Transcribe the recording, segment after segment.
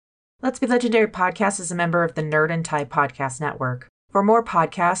Let's Be Legendary Podcast is a member of the Nerd and Tie Podcast Network. For more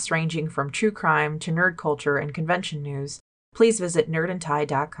podcasts ranging from true crime to nerd culture and convention news, please visit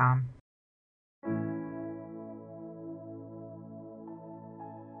nerdandtie.com.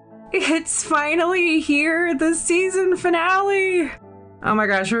 It's finally here, the season finale! Oh my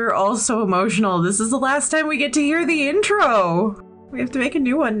gosh, we're all so emotional. This is the last time we get to hear the intro. We have to make a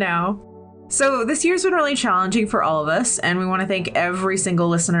new one now. So this year's been really challenging for all of us, and we want to thank every single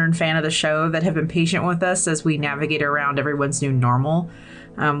listener and fan of the show that have been patient with us as we navigate around everyone's new normal.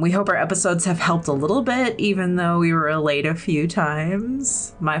 We hope our episodes have helped a little bit, even though we were late a few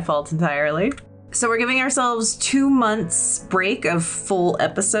times. My fault entirely. So we're giving ourselves 2 months break of full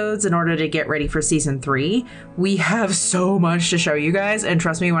episodes in order to get ready for season 3. We have so much to show you guys, and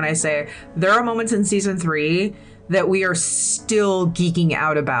trust me when I say there are moments in season 3 that we are still geeking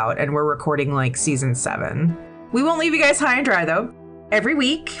out about, and we're recording like season 7. We won't leave you guys high and dry though. Every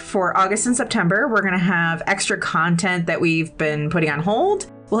week for August and September, we're going to have extra content that we've been putting on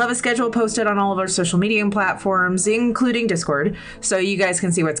hold. We'll have a schedule posted on all of our social media platforms, including Discord, so you guys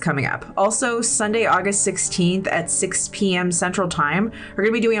can see what's coming up. Also, Sunday, August 16th at 6 p.m. Central Time, we're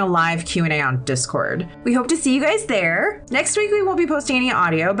going to be doing a live Q&A on Discord. We hope to see you guys there. Next week, we won't be posting any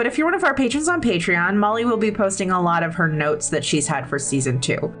audio, but if you're one of our patrons on Patreon, Molly will be posting a lot of her notes that she's had for season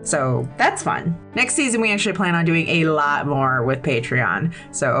 2. So that's fun. Next season, we actually plan on doing a lot more with Patreon.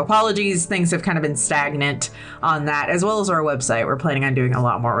 So apologies, things have kind of been stagnant on that, as well as our website. We're planning on doing a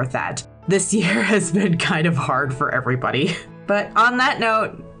lot more with that. This year has been kind of hard for everybody. But on that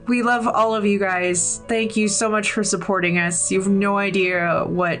note, we love all of you guys. Thank you so much for supporting us. You have no idea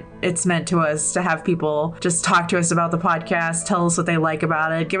what it's meant to us to have people just talk to us about the podcast, tell us what they like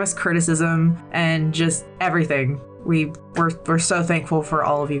about it, give us criticism, and just everything. We're so thankful for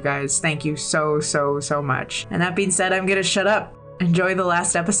all of you guys. Thank you so much. And that being said, I'm gonna shut up. Enjoy the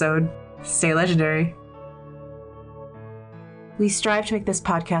last episode. Stay legendary. We strive to make this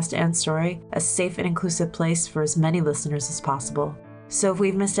podcast and story a safe and inclusive place for as many listeners as possible. So if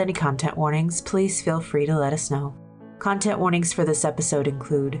we've missed any content warnings, please feel free to let us know. Content warnings for this episode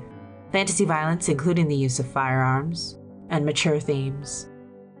include fantasy violence, including the use of firearms, and mature themes.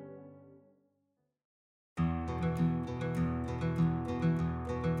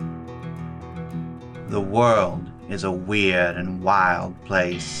 The world is a weird and wild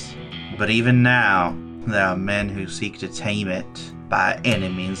place, but even now, there are men who seek to tame it by any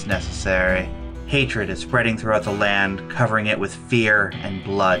means necessary. Hatred is spreading throughout the land, covering it with fear and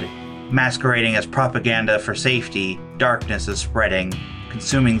blood. Masquerading as propaganda for safety, darkness is spreading,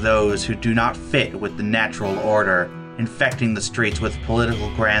 consuming those who do not fit with the natural order. Infecting the streets with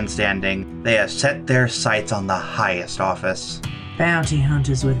political grandstanding, they have set their sights on the highest office. Bounty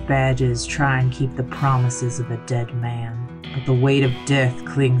hunters with badges try and keep the promises of a dead man, but the weight of death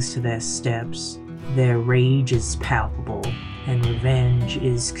clings to their steps. Their rage is palpable, and revenge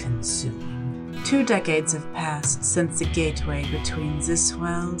is consuming. 2 decades have passed since the gateway between this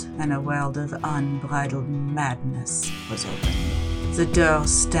world and a world of unbridled madness was opened. The door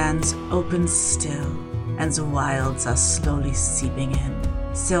stands open still, and the wilds are slowly seeping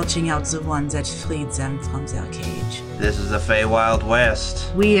in, searching out the ones that freed them from their cage. This is the Feywild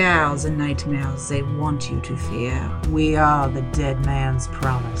West. We are the nightmares they want you to fear. We are the dead man's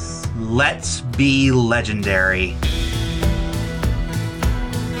promise. Let's be legendary.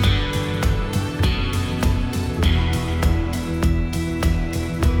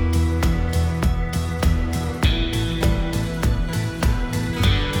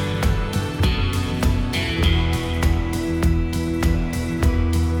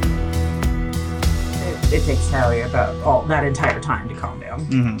 It takes Hallie about all that entire time to calm down.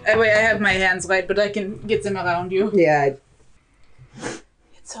 Mm-hmm. Wait, I have my hands light, but I can get them around you. Yeah.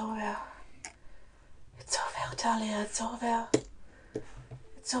 It's over. It's over, Talia. It's over.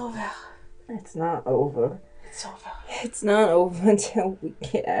 It's over. It's not over. It's over. It's not over until we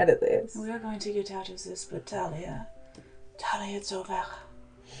get out of this. We are going to get out of this, but Talia, it's over.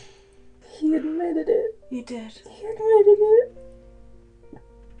 He admitted it. He did. He admitted it.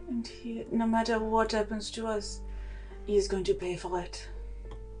 And no matter what happens to us, he is going to pay for it.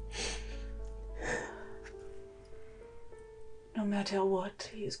 No matter what,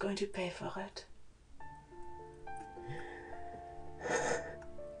 he is going to pay for it.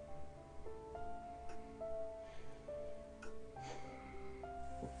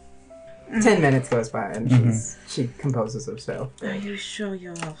 10 minutes goes by and she composes herself. Are you sure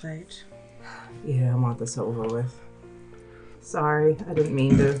you're alright? Yeah, I want this over with. Sorry, I didn't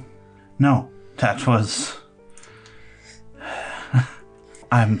mean to. No, that was...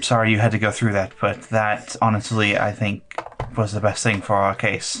 I'm sorry you had to go through that, but that, honestly, I think was the best thing for our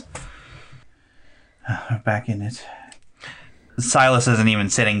case. We're back in it. Silas isn't even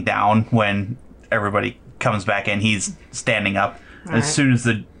sitting down when everybody comes back in. He's standing up. All As right. soon as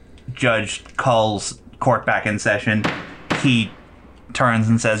the judge calls court back in session, he turns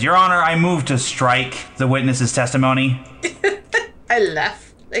and says, Your Honor, I move to strike the witness's testimony. I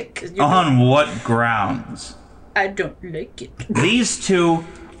laugh. Like, On what grounds? I don't like it. These two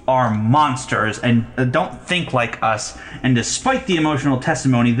are monsters and don't think like us, and despite the emotional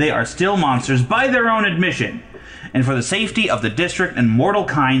testimony, they are still monsters by their own admission. And for the safety of the district and mortal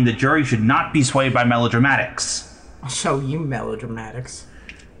kind, the jury should not be swayed by melodramatics. I'll show you melodramatics.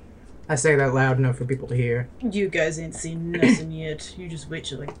 I say that loud enough for people to hear. You guys ain't seen nothing yet. You just wait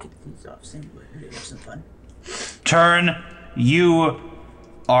till I get these off and have some fun. Turn, you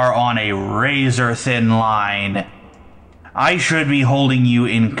are on a razor-thin line. I should be holding you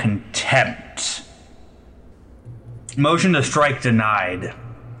in contempt. Motion to strike denied.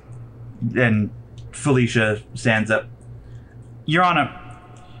 And Felicia stands up. Your Honor,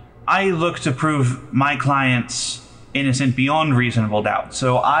 I look to prove my client's innocent beyond reasonable doubt,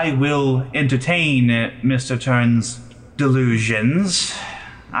 so I will entertain Mr. Turn's delusions.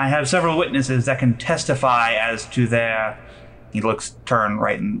 I have several witnesses that can testify as to their, he looks Turn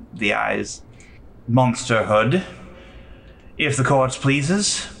right in the eyes, monsterhood. If the court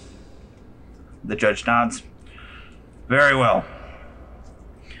pleases. The judge nods. Very well.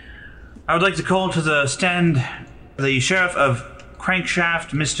 I would like to call to the stand the Sheriff of Crankshaft,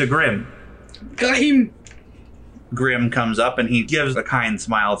 Mr. Grimm. Graham! Grimm comes up and he gives a kind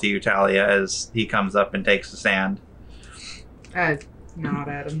smile to you, Talia, as he comes up and takes the stand. I nod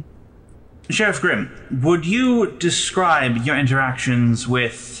at him. Sheriff Grimm, would you describe your interactions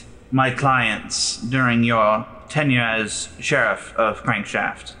with my clients during your tenure as Sheriff of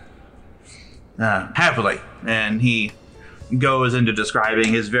Crankshaft? Happily. And he goes into describing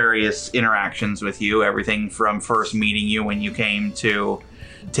his various interactions with you, everything from first meeting you when you came to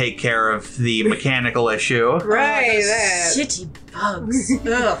take care of the mechanical issue. Right, that. Shitty bugs.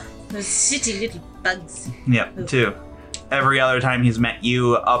 Ugh. Those shitty little bugs. Yep, too. Every other time he's met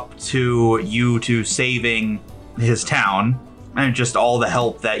you, up to you two saving his town, and just all the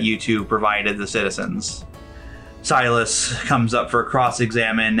help that you two provided the citizens. Silas comes up for a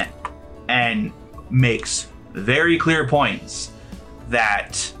cross-examine and makes very clear points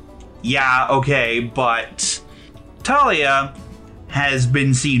that, yeah, okay, but Talia has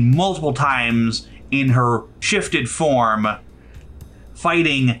been seen multiple times in her shifted form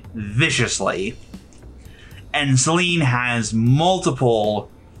fighting viciously. And Celine has multiple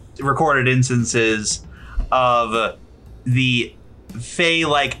recorded instances of the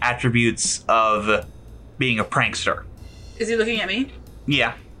Fae-like attributes of being a prankster. Is he looking at me?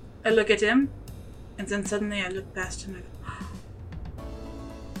 Yeah. I look at him, and then suddenly I look past him and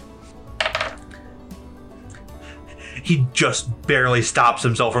He just barely stops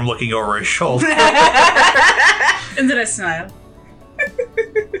himself from looking over his shoulder. and then I smile.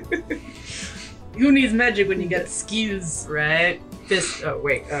 Who needs magic when you got skills? Right? Fist. Oh,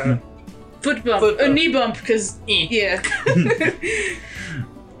 wait. Foot bump. Foot A bump. knee bump, because, yeah.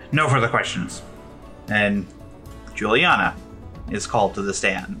 No further questions. And Juliana is called to the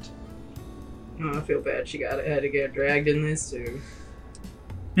stand. Oh, I feel bad. She had to get dragged in this too.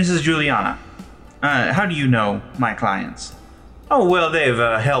 Mrs. Juliana, how do you know my clients? Oh, well, they've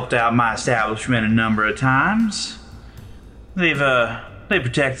helped out my establishment a number of times. They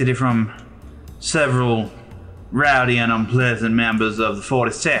protected it from several rowdy and unpleasant members of the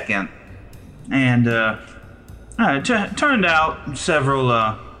 42nd. And it turned out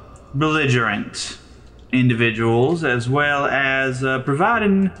several belligerent individuals, as well as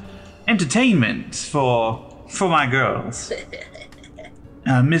providing entertainment for my girls.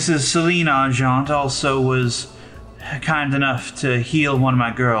 Mrs. Celine Argent also was kind enough to heal one of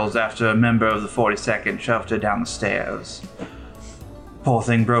my girls after a member of the 42nd shoved her down the stairs. Poor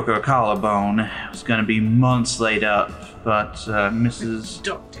thing broke her collarbone. It was gonna be months laid up, but Mrs.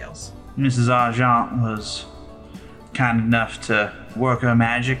 Argent was kind enough to work her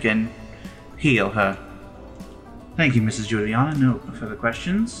magic and heal her. Thank you, Mrs. Juliana. No further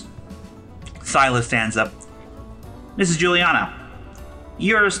questions. Silas stands up. Mrs. Juliana,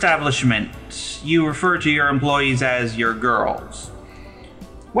 your establishment, you refer to your employees as your girls.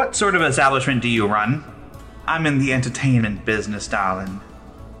 What sort of establishment do you run? I'm in the entertainment business, darling.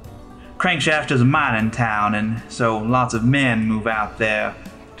 Crankshaft is a mining town, and so lots of men move out there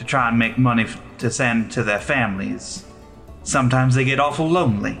to try and make money to send to their families. Sometimes they get awful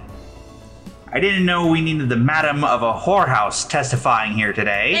lonely. I didn't know we needed the madam of a whorehouse testifying here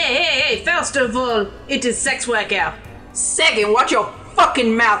today. Hey, first of all, it is sex worker. Second, watch your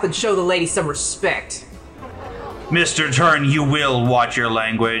fucking mouth and show the lady some respect. Mr. Turn, you will watch your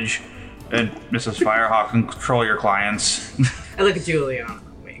language. And Mrs. Firehawk, control your clients. I look at Julia.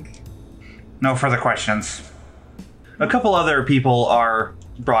 Wink. No further questions. A couple other people are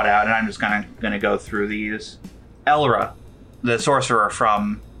brought out, and I'm just gonna go through these. Elra, the sorcerer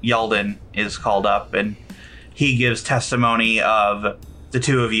from Yelden, is called up, and he gives testimony of the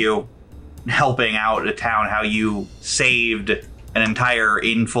two of you helping out a town, how you saved an entire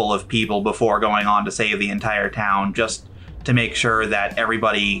inn full of people before going on to save the entire town, just to make sure that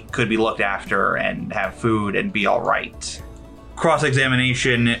everybody could be looked after and have food and be all right.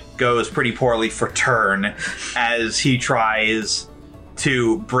 Cross-examination goes pretty poorly for Turn as he tries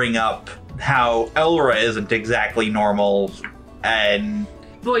to bring up how Elra isn't exactly normal, and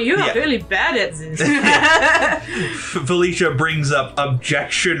Boy, you are really bad at this. Felicia brings up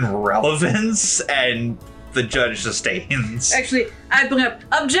objection relevance, and the judge sustains. Actually, I bring up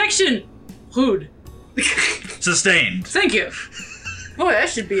objection. Rude. Sustained. Thank you. Boy, that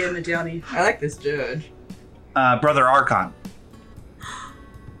should be a medallion. I like this judge. Brother Archon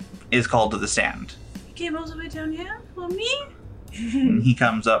is called to the stand. You came all the way down here for me? And he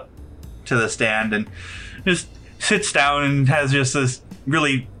comes up to the stand and just sits down and has just this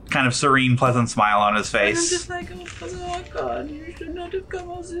really kind of serene, pleasant smile on his And I'm face. just like, oh god, you should not have come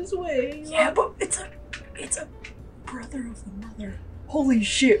all this way. Yeah, but it's a brother of the mother. Holy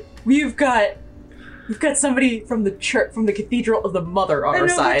shit! We've got somebody from the church, from the Cathedral of the Mother on I our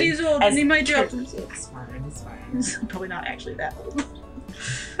know, side. but he's old as and he might drop church- himself. It's fine, it's fine. He's probably not actually that old.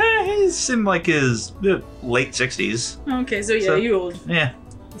 He's in like his late 60s. Okay, so yeah, So- you old. Yeah.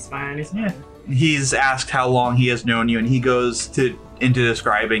 He's fine, he's fine. Yeah. He's asked how long he has known you, and he goes into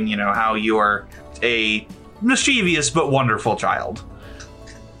describing, how you are a mischievous but wonderful child.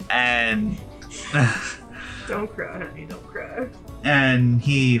 And Don't cry, honey, don't cry. and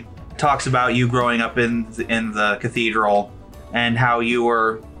he talks about you growing up in the cathedral and how you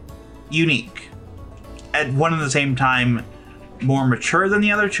were unique. At one and the same time, more mature than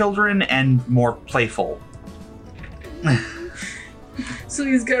the other children and more playful. So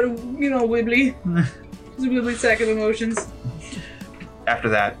he's got a, wibbly. He's a wibbly sack of emotions. After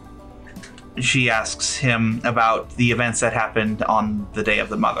that, she asks him about the events that happened on the Day of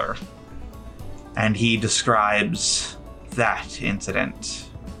the Mother. And he describes that incident.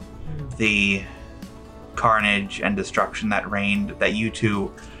 The carnage and destruction that reigned, that you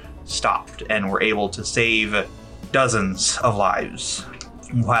two stopped and were able to save dozens of lives,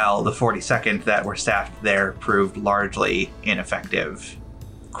 while the 42nd that were staffed there proved largely ineffective.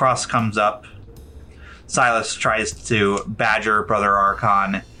 Cross comes up. Silas tries to badger Brother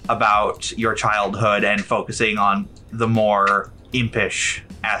Archon about your childhood and focusing on the more impish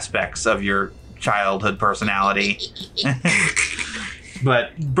aspects of your childhood personality.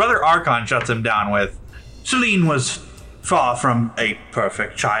 But Brother Archon shuts him down with, Celine was far from a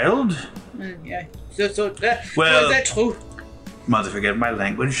perfect child. Yeah. So that, Well- is that true? Mother, forget my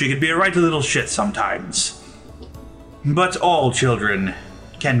language. She could be a right little shit sometimes. But all children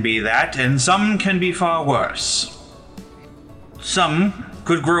can be that, and some can be far worse. Some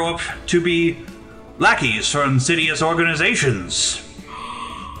could grow up to be lackeys for insidious organizations.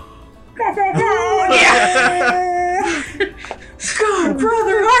 God,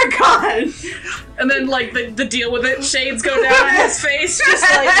 brother Archon! And then, like, the deal with it, shades go down on his face, just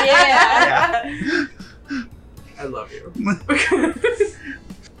like, yeah. I love you.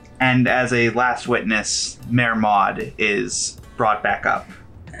 And as a last witness, Mayor Maud is brought back up.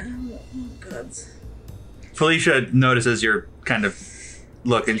 Oh, God. Felicia notices your kind of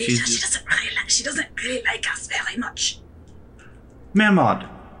look, and she's just, She doesn't really like us very much. Mayor Maud,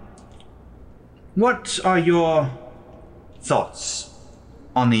 what are your thoughts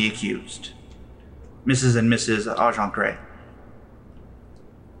on the accused, Mrs. and Mrs. Argent-Grey?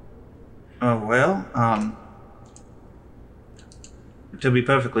 To be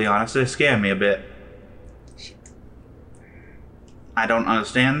perfectly honest, they scare me a bit. I don't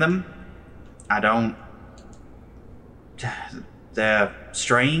understand them. They're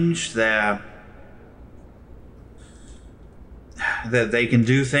strange. They can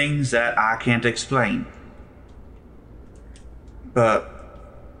do things that I can't explain. But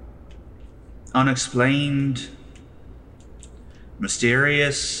unexplained,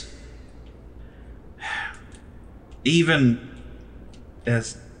 mysterious, even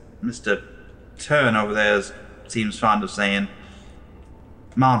as Mr. Turn over there seems fond of saying,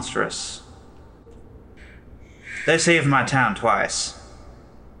 monstrous. They saved my town twice.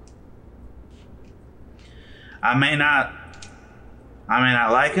 I may not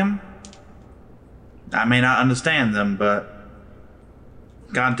like them. I may not understand them, but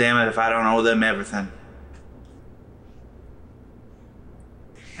God damn it if I don't owe them everything.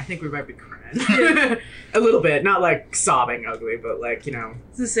 I think we might be crying. A little bit. Not like sobbing ugly, but like, you know.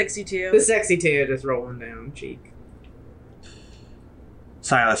 It's a 62. The sexy tear just rolling down cheek.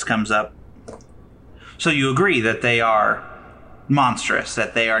 Silas comes up. So you agree that they are monstrous,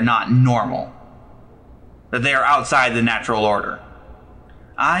 that they are not normal, that they are outside the natural order.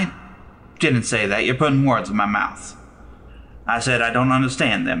 I didn't say that. You're putting words in my mouth. I said I don't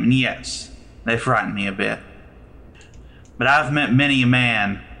understand them, and yes, they frighten me a bit. But I've met many a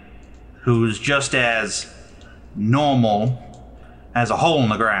man who's just as normal as a hole in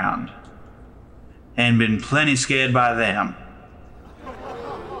the ground, and been plenty scared by them.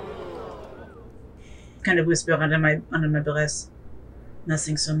 Kind of whisper under my breath.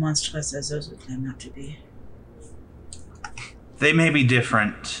 Nothing so monstrous as those who claim not to be. They may be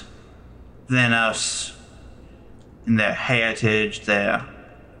different than us in their heritage, their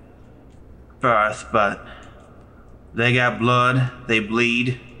birth, but they got blood, they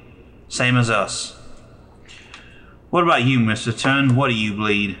bleed, same as us. What about you, Mr. Turn? What do you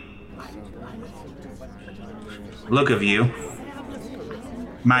bleed? Look of you.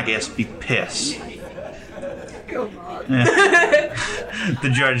 My guess be piss. Come on. Yeah. The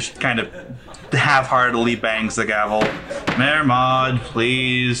judge kind of half-heartedly bangs the gavel. Mayor Maud,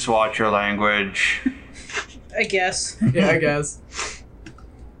 please watch your language. I guess. Yeah, I guess.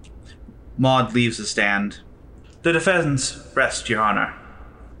 Maud leaves the stand. The defense rests, Your Honor.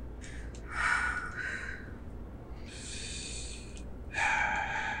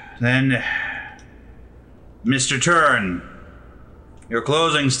 Then, Mr. Turn, your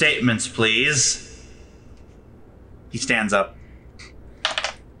closing statements, please. He stands up.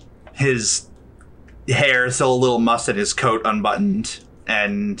 His hair still a little mussed and his coat unbuttoned,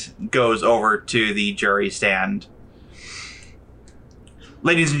 and goes over to the jury stand.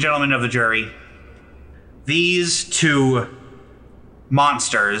 Ladies and gentlemen of the jury, these two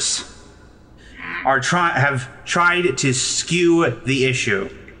monsters have tried to skew the issue.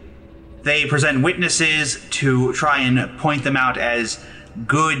 They present witnesses to try and point them out as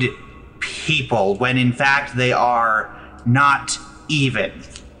good people, when in fact they are not even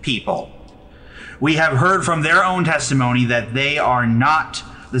people. We have heard from their own testimony that they are not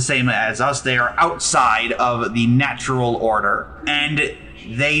the same as us. They are outside of the natural order. And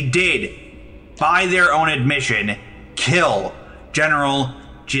they did, by their own admission, kill General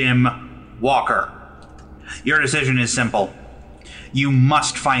Jim Walker. Your decision is simple. You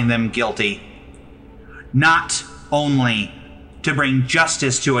must find them guilty. Not only to bring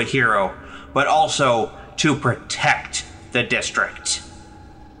justice to a hero, but also to protect the district.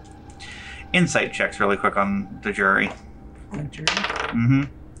 Insight checks really quick on the jury. Mm-hmm.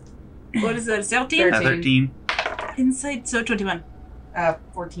 What is that? 13. 13. Inside, so 21.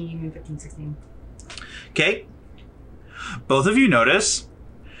 14, 15, 16. Okay. Both of you notice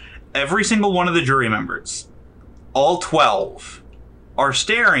every single one of the jury members, all 12, are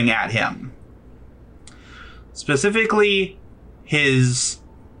staring at him. Specifically, his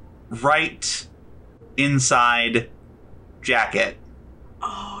right inside jacket.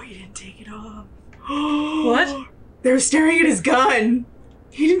 Oh, he didn't take it off. What? They were staring at his gun.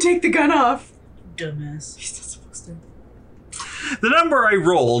 He didn't take the gun off. Dumbass. He's not supposed to. The number I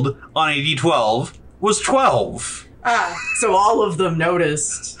rolled on a d12 was 12. So all of them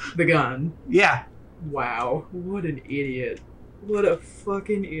noticed the gun. Yeah. Wow. What an idiot. What a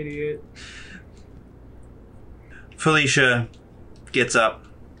fucking idiot. Felicia gets up.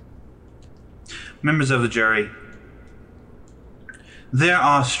 Members of the jury, there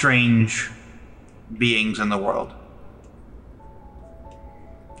are strange beings in the world.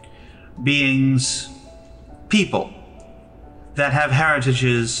 Beings, people, that have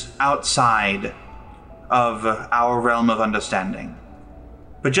heritages outside of our realm of understanding.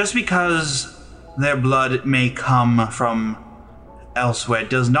 But just because their blood may come from elsewhere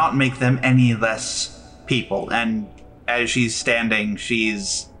does not make them any less people. And as she's standing,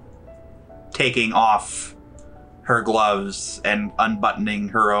 she's taking off her gloves and unbuttoning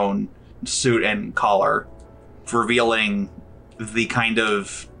her own suit and collar, revealing the kind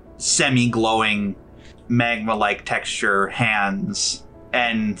of semi-glowing magma-like texture hands.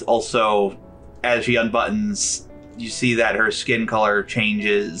 And also, as she unbuttons, you see that her skin color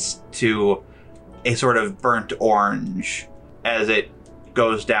changes to a sort of burnt orange as it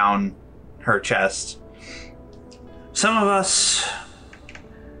goes down her chest. Some of us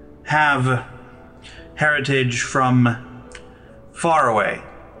have heritage from far away,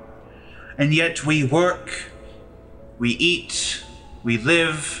 and yet we work, we eat, we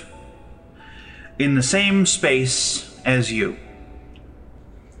live in the same space as you.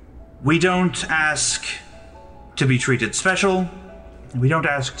 We don't ask to be treated special. We don't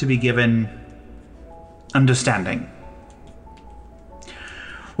ask to be given understanding.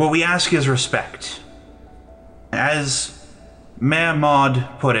 What we ask is respect. As Mayor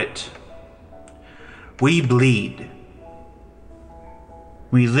Maud put it, we bleed.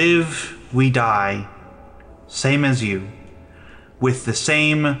 We live, we die, same as you, with the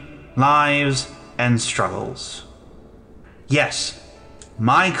same lives and struggles. Yes,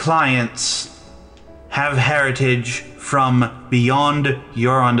 my clients have heritage from beyond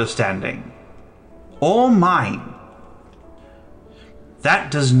your understanding. Or mine.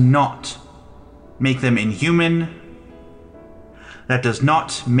 That does not make them inhuman. That does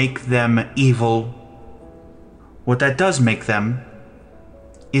not make them evil. What that does make them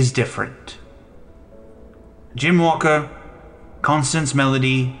is different. Jim Walker, Constance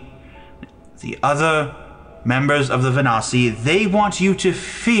Melody, the other members of the Venasi, they want you to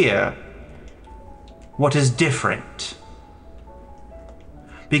fear what is different.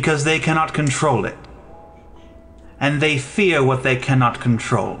 Because they cannot control it. And they fear what they cannot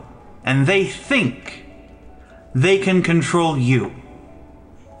control. And they think they can control you.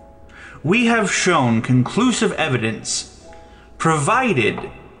 We have shown conclusive evidence provided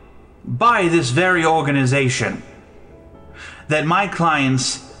by this very organization that my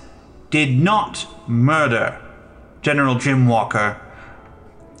clients did not murder General Jim Walker,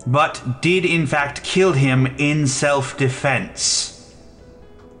 but did in fact kill him in self-defense.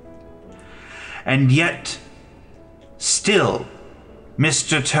 And yet, still,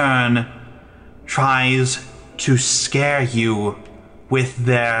 Mr. Turn tries to scare you with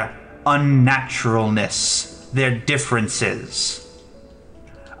their unnaturalness, their differences.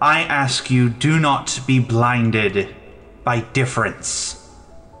 I ask you, do not be blinded by difference.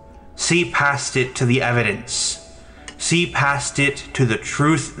 See past it to the evidence. See past it to the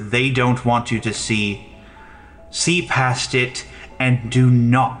truth they don't want you to see. See past it and do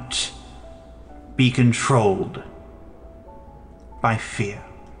not be controlled by fear.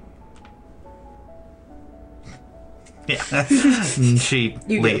 Yeah. She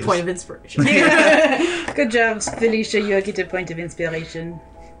You leaves. get a point of inspiration. Good job, Felicia. You get a point of inspiration.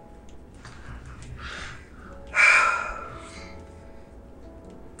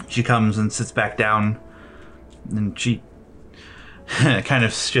 She comes and sits back down, and she kind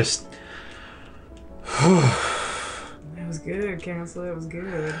of just... That was good, Council. That was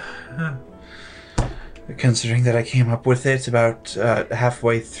good. Considering that I came up with it about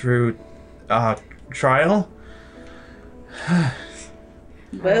halfway through trial.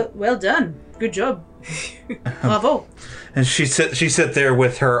 Well done. Good job. Bravo. And she sit there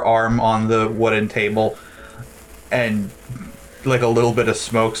with her arm on the wooden table, and like a little bit of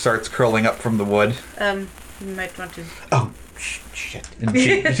smoke starts curling up from the wood. You might want to... Oh, shit. And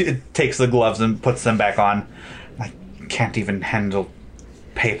she takes the gloves and puts them back on. I can't even handle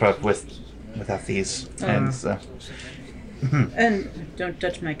paper without these. And And don't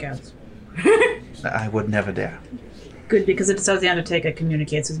touch my cows. I would never dare. Good, because it says the Undertaker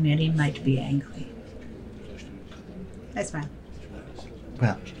communicates with me and he might be angry. I smile.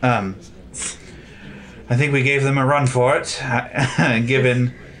 Well, I think we gave them a run for it,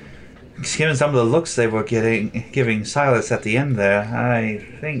 given some of the looks they were giving Silas at the end there. I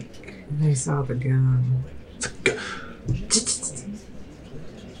think They saw the gun.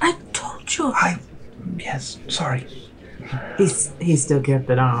 I told you. Yes, sorry. He still kept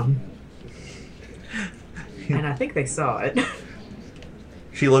it on. And I think they saw it.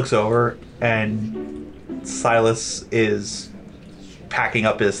 She looks over, and Silas is packing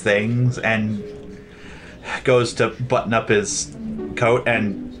up his things and goes to button up his coat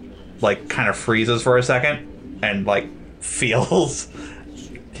and, like, kind of freezes for a second and, like, feels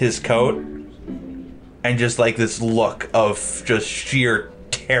his coat. And just, like, this look of just sheer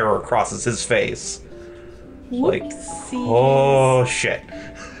terror crosses his face. Like, oh, shit.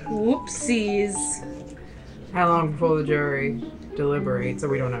 Whoopsies. How long before the jury deliberates? So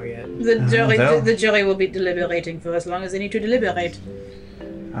we don't know yet. The jury will be deliberating for as long as they need to deliberate.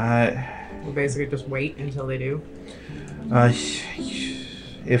 We'll basically just wait until they do.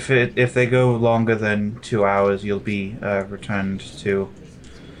 If they go longer than 2 hours, you'll be returned to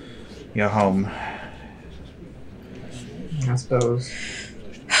your home. I suppose.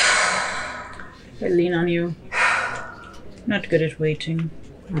 I lean on you. Not good at waiting.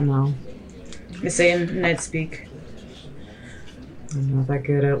 I know. I say in night speak. I'm not that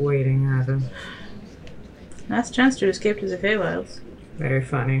good at waiting either. Last chance to escape to the Feywilds. Very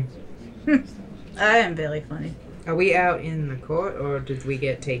funny. I am very funny. Are we out in the court, or did we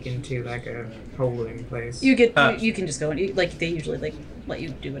get taken to like a holding place? You can just go and like they usually like let you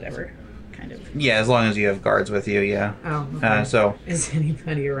do whatever, kind of. Yeah, as long as you have guards with you, yeah. Oh, okay. So Is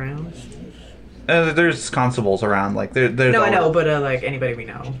anybody around? there's constables around. Like there's No, I all- know, but like anybody we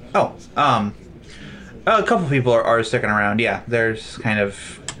know. Oh, a couple people are sticking around. Yeah, there's kind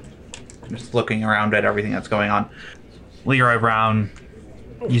of just looking around at everything that's going on. Leroy Brown,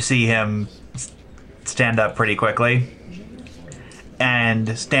 you see him stand up pretty quickly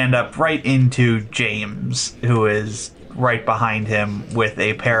and stand up right into James, who is right behind him with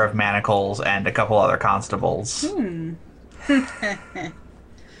a pair of manacles and a couple other constables.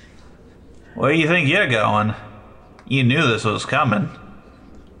 Where do you think you're going? You knew this was coming.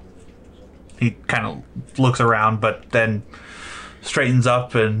 He kind of looks around, but then straightens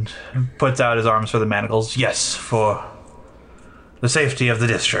up and puts out his arms for the manacles. Yes, for the safety of the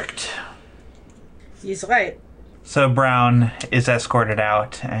district. He's right. So Brown is escorted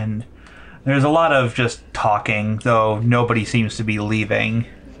out, and there's a lot of just talking, though nobody seems to be leaving,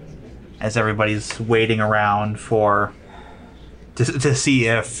 as everybody's waiting around to see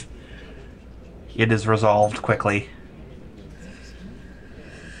if it is resolved quickly.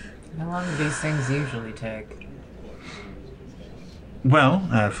 How long do these things usually take? Well,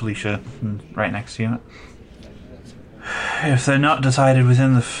 Felicia, right next to you. If they're not decided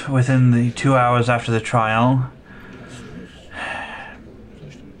within the 2 hours after the trial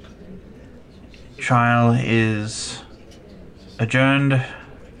is adjourned,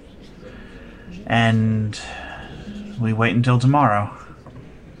 and we wait until tomorrow.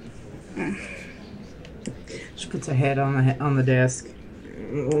 She puts her head on the desk.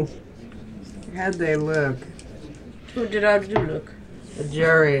 How'd they look? Who did I do look? The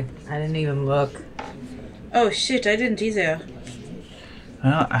jury. I didn't even look. Oh shit, I didn't either.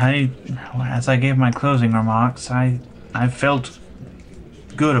 Well, as I gave my closing remarks, I felt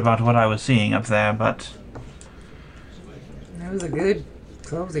good about what I was seeing up there, but That was a good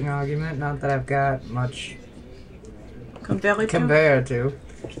closing argument. Not that I've got much Compare to.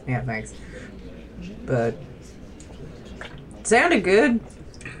 Yeah, thanks. But it sounded good.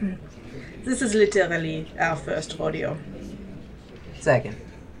 This is literally our first rodeo. Second.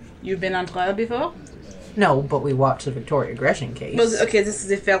 You've been on trial before? No, but we watched the Victoria Gresham case. Well, okay, this is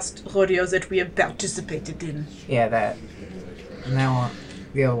the first rodeo that we have participated in. Yeah, that. And that one,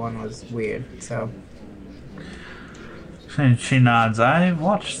 the other one was weird. So she nods. I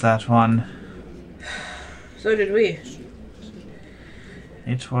watched that one. So did we.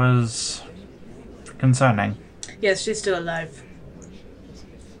 It was concerning. Yes, she's still alive.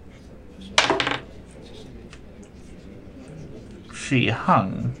 She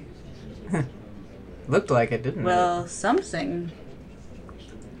hung. looked like it, didn't Well, something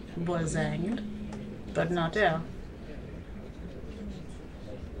was hanged, but not her.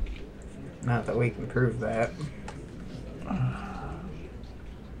 it? Not that we can prove that.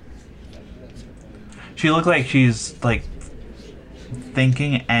 She looked like she's like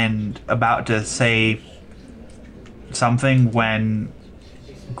thinking and about to say something when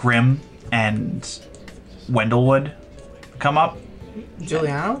Grim and Wendellwood come up.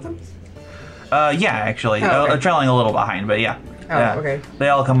 Juliana with them? Yeah, actually. Oh, okay. Trailing a little behind, but yeah. Oh, Yeah. okay. They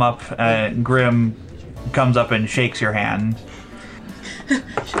all come up, Grim comes up and shakes your hand.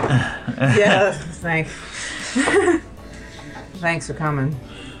 Yeah, thanks. Thanks for coming.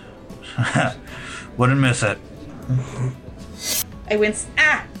 Wouldn't miss it. I wince.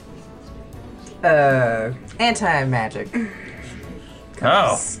 Ah! Anti-magic.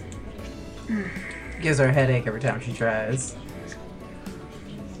 Oh. Gives her a headache every time she tries.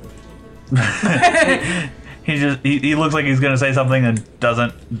 He looks like he's gonna say something and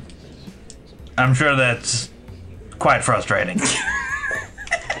doesn't. I'm sure that's quite frustrating.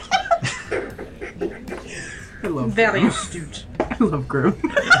 I love Very astute. I love Groom.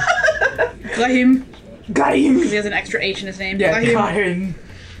 Grahim. Got him! He has an extra H in his name. Yeah, Grahim. got him.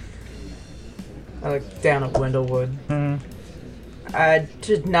 I look down at Wendellwood. I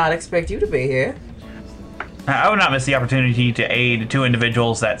did not expect you to be here. I would not miss the opportunity to aid two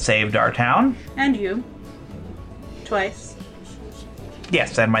individuals that saved our town. And you. Twice.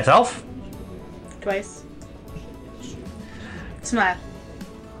 Yes, and myself. Twice. Smile.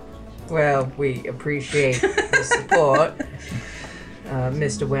 Well, we appreciate the support,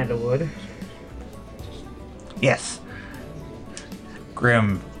 Mr. Wendellwood. Yes.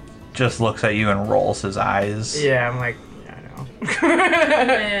 Grim just looks at you and rolls his eyes. Yeah, I'm like, I know.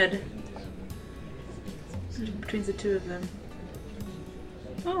 Mad. Between the two of them.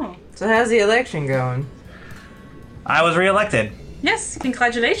 Oh. So how's the election going? I was reelected. Yes,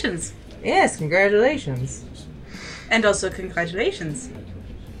 congratulations. Yes, congratulations. And also congratulations.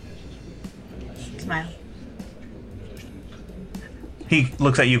 Smile. He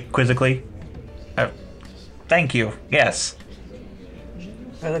looks at you quizzically. Thank you. Yes.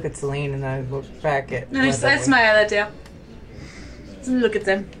 I look at Celine and I look back at. No, I smile at you. Look at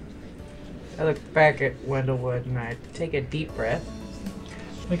them. I look back at Wendellwood and I take a deep breath.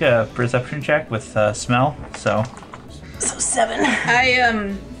 Make a perception check with smell. So 7.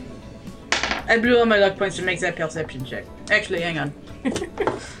 I blew all my luck points to make that perception check. Actually, hang on.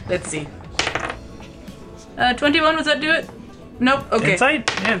 Let's see. 21, would that do it? Nope, okay. Insight?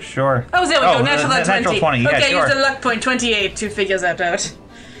 Yeah, sure. Oh, there we go. Natural 20. Natural 20. Yeah, okay, sure. use the luck point 28 to figure that out.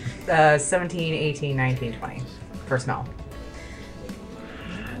 17, 18, 19, 20 for smell.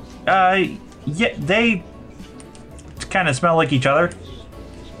 Yeah, they kind of smell like each other.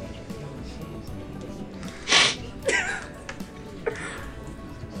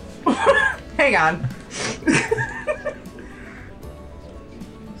 Hang on.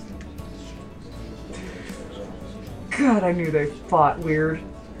 God, I knew they fought weird.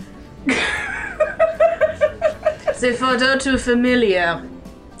 The photo too familiar.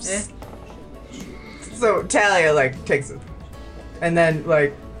 Eh? So Talia like takes it, and then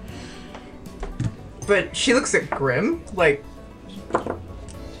like, but she looks at Grim like.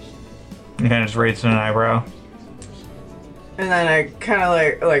 He kind of just raises an eyebrow. And then I kind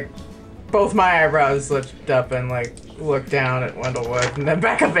of like both my eyebrows lift up and like look down at Wendellwood and then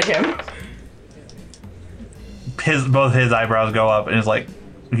back up at him. Both his eyebrows go up and is like,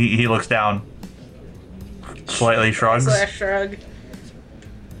 he looks down, slightly shrugs. Shrug.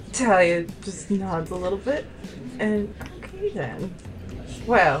 Talia just nods a little bit, and okay then.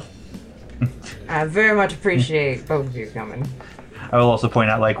 Well, I very much appreciate both of you coming. I will also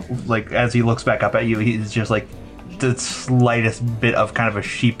point out, like as he looks back up at you, he's just like the slightest bit of kind of a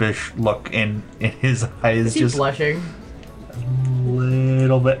sheepish look in his eyes. Is he just blushing? a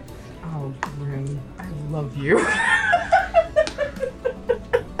little bit. Oh, Grim, I love you.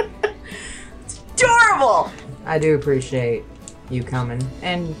 It's adorable. I do appreciate you coming,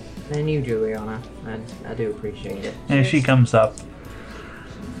 and you, Juliana, and I do appreciate it. And she comes up.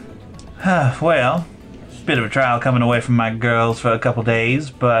 Well, bit of a trial coming away from my girls for a couple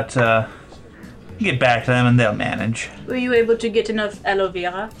days, but get back to them and they'll manage. Were you able to get enough aloe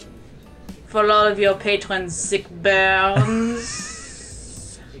vera for all of your patrons' sick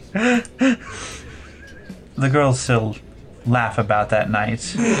burns? The girls still laugh about that night.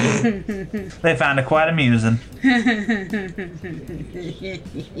 They found it quite amusing.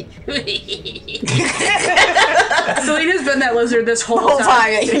 Selena's been that lizard this whole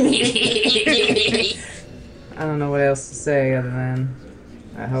time. I don't know what else to say other than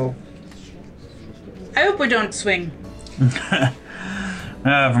I hope. I hope we don't swing.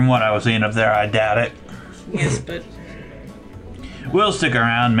 From what I was seeing up there, I doubt it. Yes, but We'll stick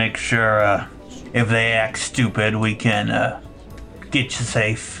around, make sure if they act stupid, we can get you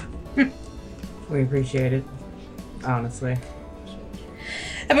safe. We appreciate it, honestly.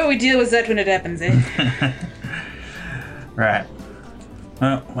 how about we deal with that when it happens, eh? Right.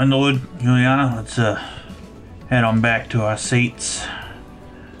 Well, Wendellwood, Juliana, let's head on back to our seats.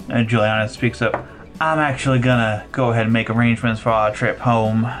 Juliana speaks up. I'm actually gonna go ahead and make arrangements for our trip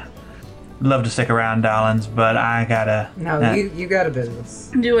home. Love to stick around, darlings, but I gotta... No, you got a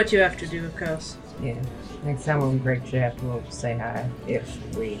business. Do what you have to do, of course. Yeah. Next time when we break shaft, we'll say hi. If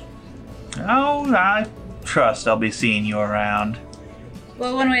we... Oh, I trust I'll be seeing you around.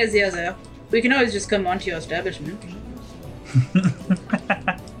 Well, one way or the other. We can always just come onto your establishment.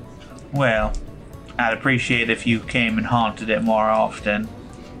 Well, I'd appreciate if you came and haunted it more often.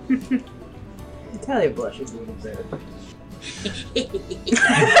 Talia blushes a little bit.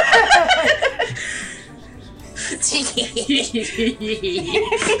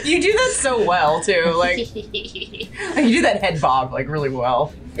 You do that so well too. Like you do that head bob like really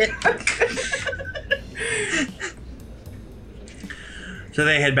well. So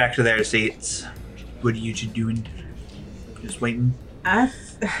they head back to their seats. What are you two doing? Just waiting? I'm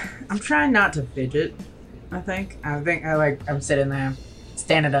trying not to fidget. I think I'm sitting there,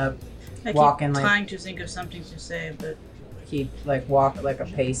 standing up, I walking keep like trying to think of something to say, but walk like a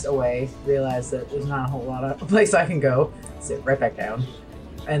pace away. Realize that there's not a whole lot of place I can go. Sit right back down,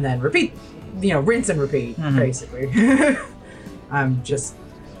 and then repeat. Rinse and repeat. Basically. I'm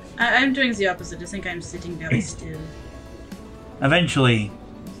doing the opposite. I think I'm sitting very still. Eventually,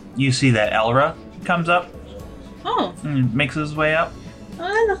 you see that Elra comes up Oh, and makes his way up.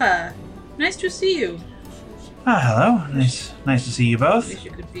 Elra. Nice to see you. Ah, hello. Nice to see you both. Wish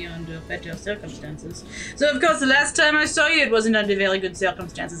it could be under better circumstances. So, of course, the last time I saw you, it wasn't under very good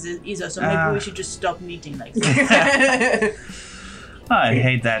circumstances either, so maybe we should just stop meeting like that. I'd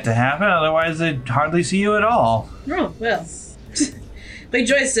hate that to happen, otherwise I'd hardly see you at all. Oh, well.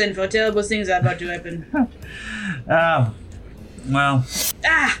 Rejoice then, for terrible things are about to happen. Well,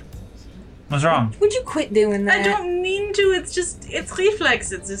 Ah! what's wrong? Would you quit doing that? I don't mean to, it's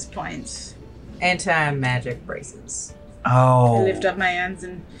reflex at this point. Anti-magic braces. Oh. I lift up my hands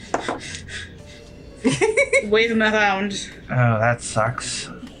and wave them around. Oh, that sucks.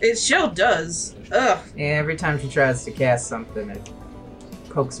 It sure does. Ugh. Yeah, every time she tries to cast something, it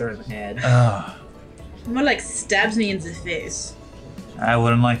pokes her in the head. Ugh. More like stabs me in the face. I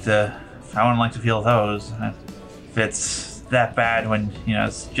wouldn't like to feel those. If it's that bad when,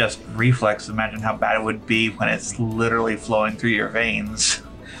 it's just reflex, imagine how bad it would be when it's literally flowing through your veins.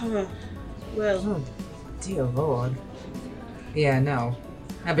 Oh, well. Oh, dear lord. Yeah, no.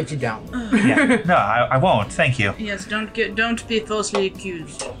 I bet you don't. Yeah. No, I won't. Thank you. Yes, don't be falsely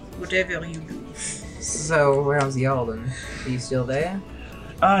accused. Whatever you do. So, where's Yalden? Are you still there?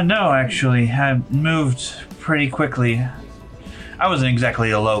 No, actually. I moved pretty quickly. I wasn't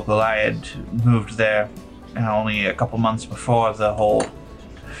exactly a local. I had moved there only a couple months before the whole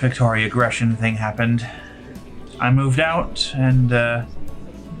Victoria aggression thing happened. I moved out and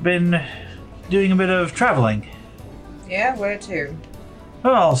been doing a bit of traveling. Yeah, where to?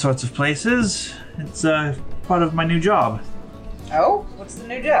 Oh, all sorts of places. It's part of my new job. Oh? What's the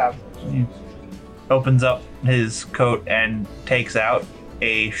new job? He opens up his coat and takes out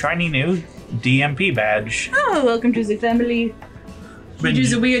a shiny new DMP badge. Oh, welcome to the family. We do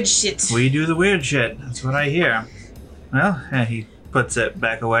the weird shit. We do the weird shit. That's what I hear. Well, he puts it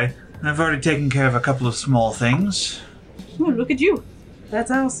back away. I've already taken care of a couple of small things. Oh, look at you.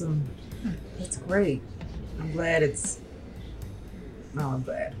 That's awesome. That's great. I'm glad it's... No, I'm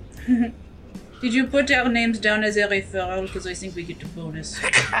glad. Did you put our names down as a referral? Because I think we get a bonus.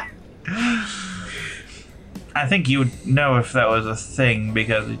 I think you would know if that was a thing,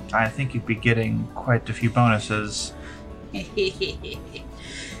 because I think you'd be getting quite a few bonuses.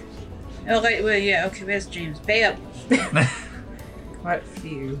 Alright, well, yeah, okay, where's James? Pay up. Quite a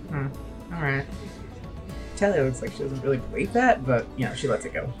few. Huh. Alright. Talia looks like she doesn't really believe that, but, she lets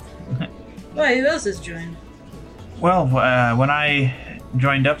it go. Why, who else has joined? Well, when I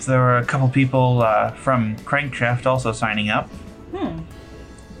joined up, there were a couple people from Crankshaft also signing up.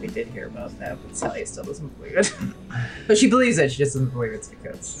 We did hear about that, but Talia still doesn't believe it. But she believes it, she just doesn't believe it's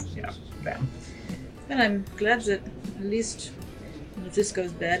because, them. Well, I'm glad that at least, if this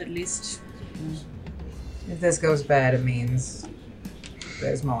goes bad, at least... If this goes bad, it means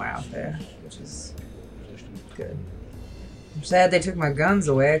there's more out there, which is good. I'm sad they took my guns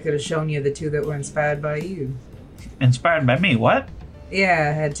away. I could have shown you the two that were inspired by you. Inspired by me? What?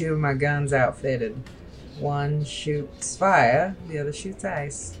 Yeah, I had two of my guns outfitted. One shoots fire, the other shoots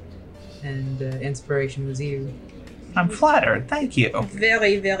ice. And inspiration was you. I'm flattered. Thank you.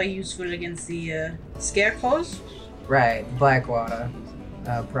 Very, very useful against the scarecrows. Right, Blackwater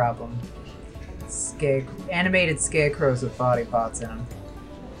problem. Animated scarecrows with body parts in them.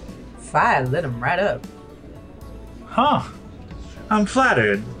 Fire lit them right up. Huh. I'm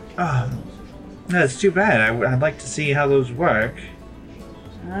flattered. That's too bad. I'd like to see how those work.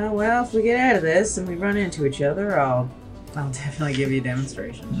 Well, if we get out of this and we run into each other, I'll definitely give you a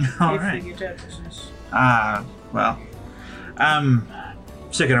demonstration. All right. Well, I'm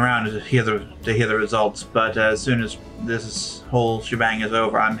sticking around to hear the results, but as soon as this whole shebang is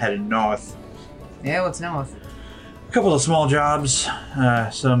over, I'm headed north. Yeah, what's north? A couple of small jobs,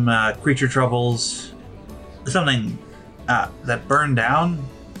 some creature troubles, something that burned down,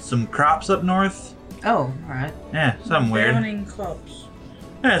 some crops up north. Oh, alright. Yeah, something weird. Burning crops.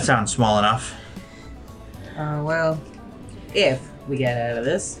 Yeah, it sounds small enough. Well, if we get out of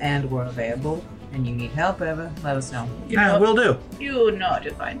this and we're available and you need help ever, let us know. Yeah, will do. You know how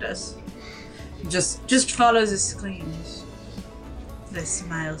to find us. Just Follow the screens. They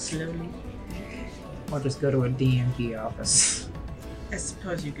smile slowly. or just go to a DMP office I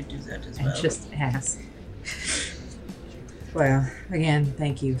suppose you could do that as and well. just ask. Well, again,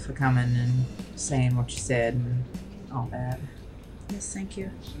 thank you for coming and saying what you said and all that. Yes, thank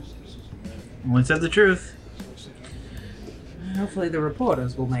you. Only said the truth. Hopefully the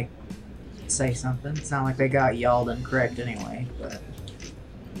reporters will say something. It's not like they got Yalden correct anyway, but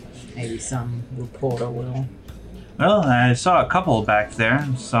maybe some reporter will. Well, I saw a couple back there.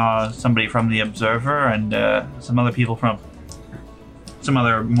 Saw somebody from the Observer and some other people from some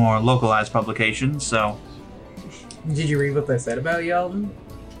other more localized publications, so... Did you read what they said about Yalden?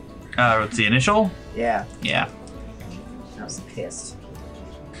 What's the initial? Yeah, Yeah. I was pissed.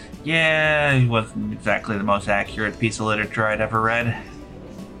 Yeah, it wasn't exactly the most accurate piece of literature I'd ever read.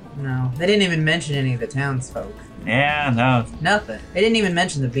 No, they didn't even mention any of the townsfolk. Yeah, no. Nothing. They didn't even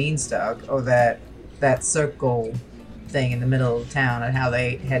mention the beanstalk or that circle thing in the middle of town and how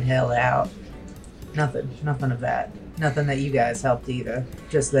they had held out. Nothing. Nothing of that. Nothing that you guys helped either.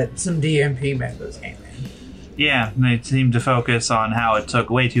 Just that some DMP members came in. Yeah, they seemed to focus on how it took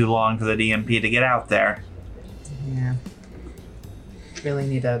way too long for the DMP to get out there. Yeah. Really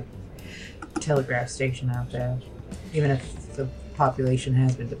need a telegraph station out there. Even if the population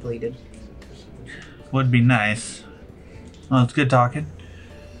has been depleted. Would be nice. Well, it's good talking.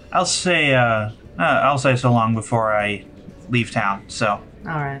 I'll say so long before I leave town, so.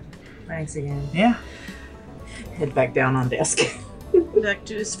 Alright. Thanks again. Yeah. Head back down on desk. Back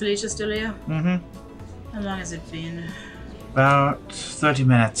to, is Felicia still here? Mm-hmm. How long has it been? About 30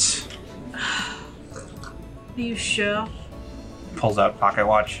 minutes. Are you sure? Pulls out pocket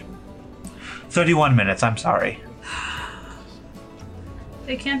watch. 31 minutes, I'm sorry.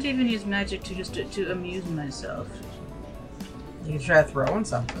 I can't even use magic to amuse myself. You can try throwing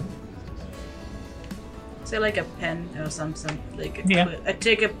something. Say like a pen or something. Like Yeah. I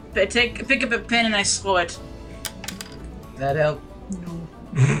pick up a pen and I throw it. That help? No.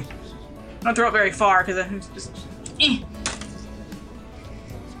 I don't throw it very far because I'm just. Eh.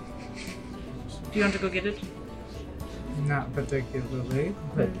 Do you want to go get it? Not particularly,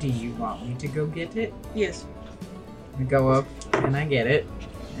 but do you want me to go get it? Yes. I go up and I get it,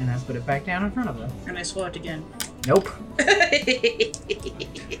 and I put it back down in front of them. And I throw it again. Nope.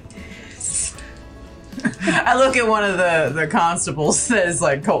 I look at one of the constables that is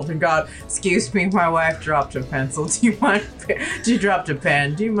like Colton God. Excuse me, my wife dropped a pencil. Do you mind? She dropped a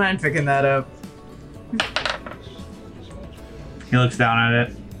pen. Do you mind picking that up? He looks down at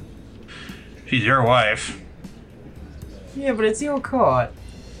it. She's your wife. Yeah, but it's your court.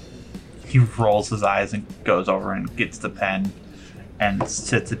 He rolls his eyes and goes over and gets the pen and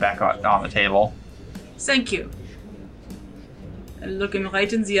sits it back on the table. Thank you. I look him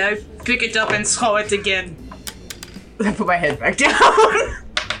right in the eye, pick it up and throw it again. I put my head back down.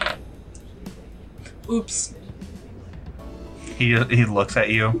 Oops. He looks at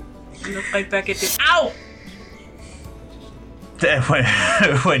you. I look right back at him. Ow!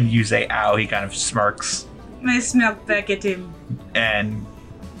 When you say ow, he kind of smirks I smack back at him. and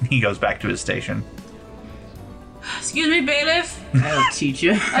he goes back to his station. Excuse me, bailiff. I'll teach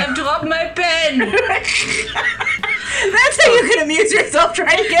you. I've dropped my pen. That's how you can amuse yourself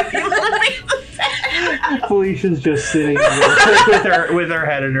trying to get people to make the pen. Felicia's just sitting with her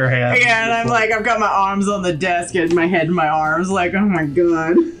head in her hands. Yeah, and I'm like, I've got my arms on the desk and my head in my arms, like, oh my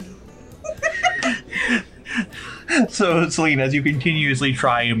god. So, Celine, as you continuously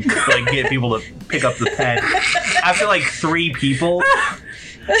try and like get people to pick up the pen, after like 3 people,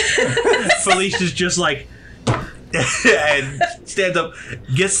 Felicia's just like and stands up,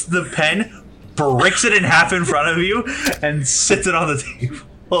 gets the pen, breaks it in half in front of you, and sits it on the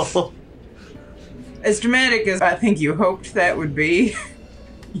table. As dramatic as I think you hoped that would be,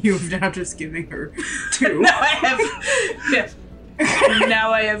 you've now just giving her 2. Now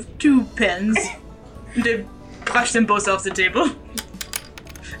I have 2 pens. And I brush them both off the table.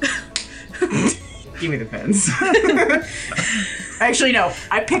 Give me the pens. Actually, no.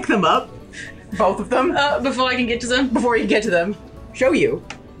 I pick them up, both of them, Before I can get to them. before you get to them. Show you.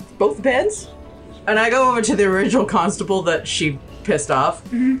 Both the pens. And I go over to the original constable that she pissed off.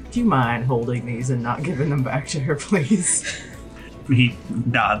 Do you mind holding these and not giving them back to her, please? He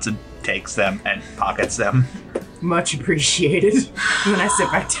nods and takes them and pockets them. Much appreciated. And then I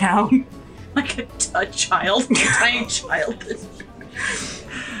sit back down. Like a child. A tiny child.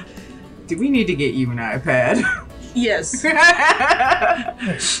 Do we need to get you an iPad? Yes.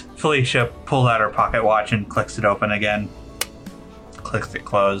 Felicia pulls out her pocket watch and clicks it open again. Clicks it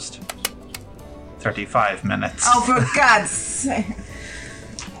closed. 35 minutes. Oh, for God's sake.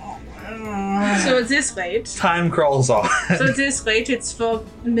 So at this rate, Time crawls on. it's 4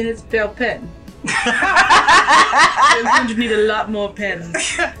 minutes per pen. I'm going to need a lot more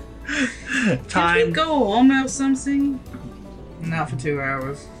pens. Can we Time. go home or something? Not for 2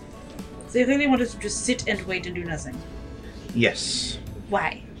 hours. They really want us to just sit and wait and do nothing. Yes.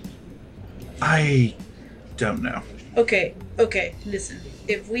 Why? I don't know. Okay, listen.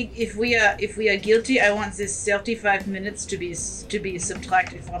 If we are guilty, I want this 35 minutes to be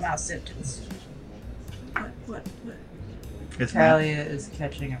subtracted from our sentence. What? It's Talia is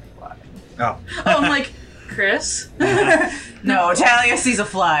catching a fly. Oh. Oh, I'm like, Chris? No, Talia sees a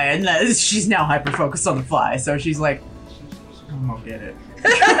fly and she's now hyper focused on the fly, so she's like, I'm gonna get it.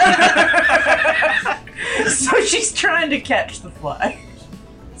 So she's trying to catch the fly.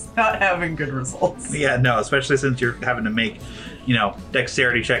 It's not having good results. Yeah, no, especially since you're having to make,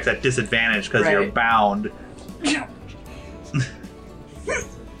 dexterity checks at disadvantage because you're Right. bound.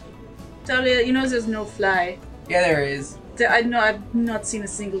 Talia, there's no fly. Yeah, there is. I've not seen a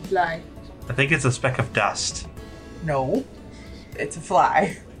single fly. I think it's a speck of dust. No. It's a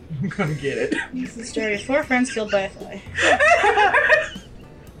fly. I'm gonna get it. It's the story of 4 friends killed by a fly.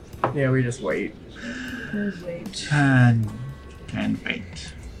 Yeah, we just wait. Wait. And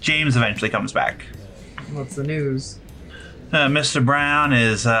wait. James eventually comes back. What's the news? Mr. Brown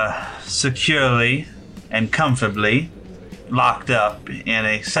is securely and comfortably locked up in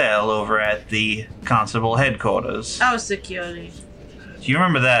a cell over at the constable headquarters. How securely? Do you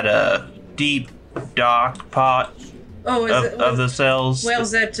remember that deep, dark part Oh, of the cells? Well,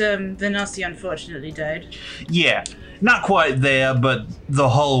 that Venasi unfortunately died. Yeah, not quite there, but the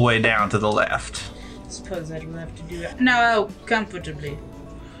whole way down to the left. Suppose that will have to do it. Now, comfortably.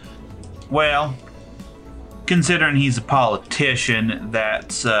 Well, considering he's a politician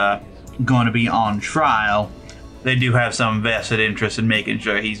that's going to be on trial, they do have some vested interest in making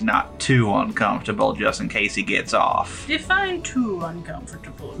sure he's not too uncomfortable just in case he gets off. Define too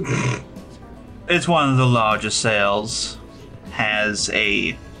uncomfortable. It's one of the largest cells. Has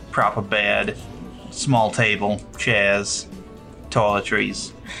a proper bed, small table, chairs,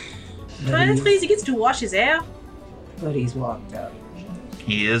 toiletries. Toiletries, he gets to wash his hair. But he's walked up.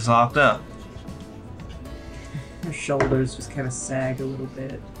 He is locked up. Her shoulders just kind of sag a little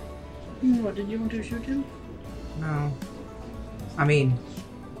bit. What, did you want to shoot him? No. I mean,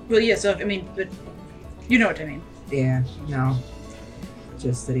 Well, yes, but you know what I mean. yeah, no.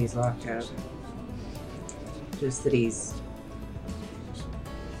 Just that he's locked up. Just that he's...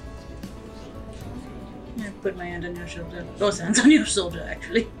 I put my hand on your shoulder. Both hands on your shoulder,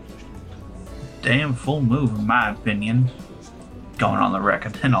 actually. Damn full move, in my opinion. Going on the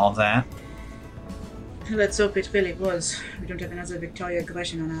record and all that. Let's hope it really was. We don't have another Victoria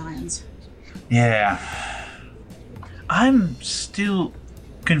Gresham on our hands. Yeah. I'm still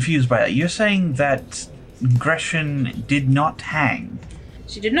confused by that. You're saying that Gresham did not hang.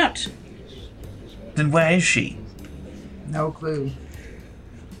 She did not. Then where is she? No clue.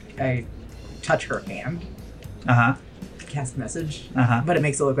 I touch her hand, Uh-huh. cast message, Uh-huh. but it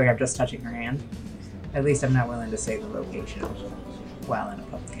makes it look like I'm just touching her hand. At least I'm not willing to say the location while in a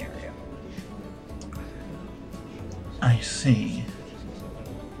public area. I see.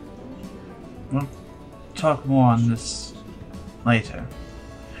 We'll talk more on this later.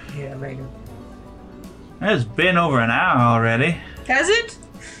 Yeah, later. It's been over an hour already. Has it?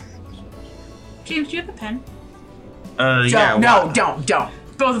 James, do you have a pen? Yeah. No, don't.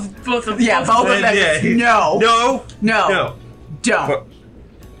 Both of Yeah, both of them. Yeah. No. No. No. Don't. But-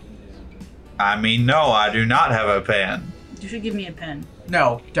 I mean, no, I do not have a pen. You should give me a pen.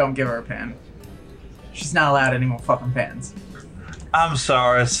 No, don't give her a pen. She's not allowed any more fucking pens. I'm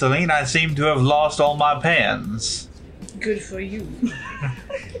sorry, Celine. I seem to have lost all my pens. Good for you.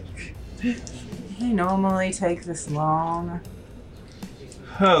 They normally take this long.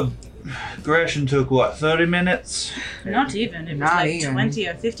 Oh, Gresham took what, 30 minutes? Not even. It was Not like even. 20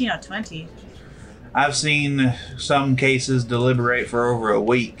 or 15 or 20. I've seen some cases deliberate for over a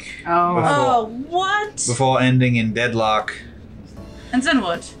week Oh. Oh, what? before ending in deadlock. And then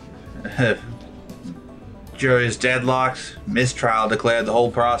what? Jury's deadlocked, mistrial declared, the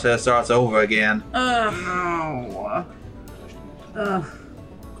whole process starts over again. No. Ugh.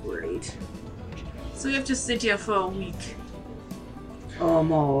 Great. So we have to sit here for a week. Oh,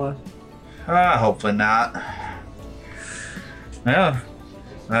 more. Hopefully not. Well,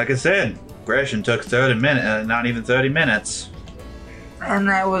 like I said, Gresham took 30 minutes, not even 30 minutes. And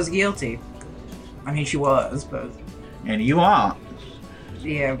I was guilty. I mean, she was, but And you aren't.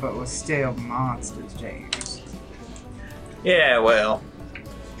 yeah, but we're still monsters, James. Yeah, well,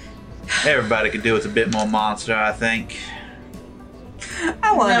 everybody could do with a bit more monster, I think.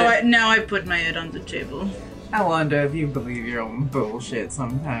 Now I put my head on the table. I wonder if you believe your own bullshit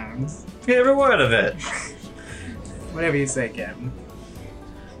sometimes. Every word of it. Whatever you say, Captain.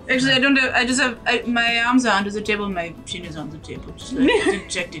 Actually, I don't have. I just have. My arms are under the table. My chin is on the table, just like a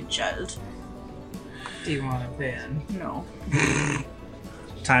dejected child. Do you want a pen? No,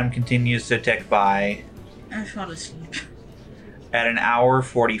 Time continues to tick by. I fall asleep. At an hour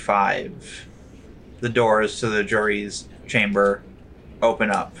 45, the doors to the jury's chamber open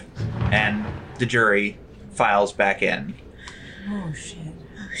up, and the jury files back in. Oh shit.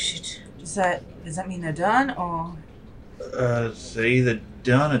 Oh shit. Does that mean they're done or? It's either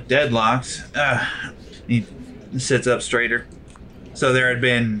done or deadlocked. He sits up straighter. So there had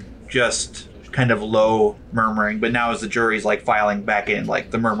been just kind of low murmuring, but now as the jury's like filing back in,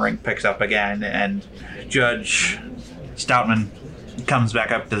 like the murmuring picks up again, and Judge Stoutman comes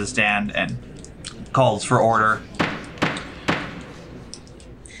back up to the stand and calls for order.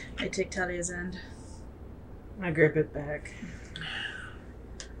 I take Talia's end. I grip it back.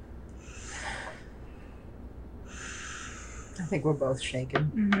 I think we're both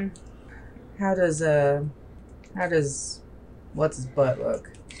shaken. Mm-hmm. How does what's his butt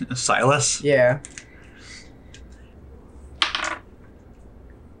look? Silas? Yeah.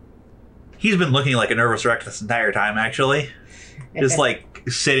 He's been looking like a nervous wreck this entire time, actually. Just like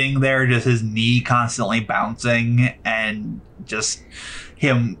sitting there, just his knee constantly bouncing, and just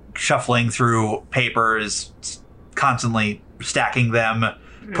him shuffling through papers, constantly stacking them,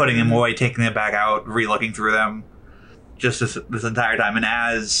 putting them away, taking them back out, re-looking through them, just this entire time. And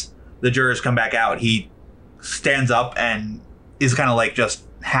as the jurors come back out, he stands up and is kind of like just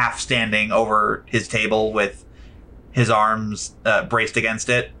half standing over his table with his arms braced against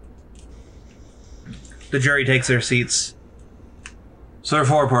it. The jury takes their seats. Sir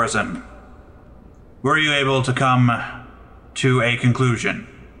Foreperson, were you able to come to a conclusion?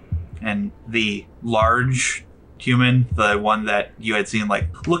 And the large human, the one that you had seen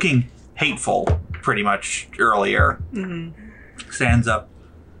like looking hateful pretty much earlier, stands up.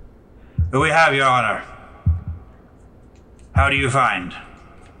 We have, Your Honor. How do you find?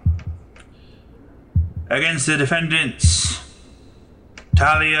 Against the defendants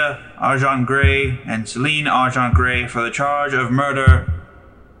Talia Argent Grey and Celine Argent Grey for the charge of murder,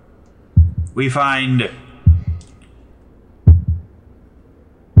 we find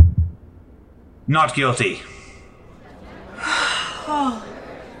not guilty. Oh.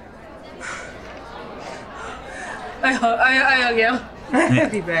 I hug you.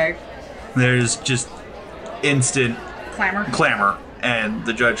 Heavy bag. There's just instant Clamor. and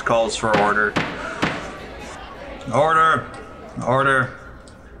the judge calls for order. Order. Order.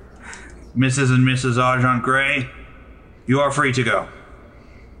 Mrs. and Mrs. Argent Grey, you are free to go.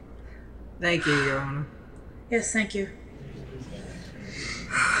 Thank you, Your Honor. Yes, thank you.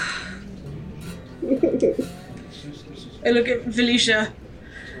 I look at Felicia.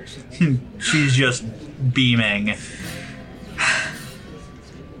 She's just beaming.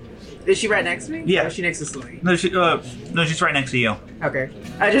 Is she right next to me? Yeah. Or is she next to Celine? No, she's right next to you. Okay.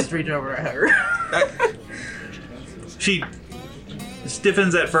 I just reach over at her. She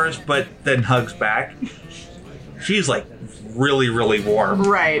stiffens at first, but then hugs back. She's like really, really warm.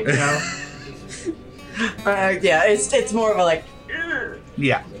 Right. No. Yeah, it's more of a like,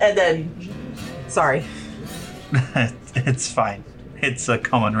 Yeah. and then, sorry. It's fine. It's a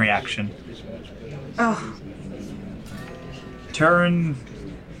common reaction. Oh. Turin,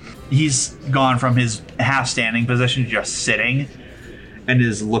 he's gone from his half-standing position to just sitting and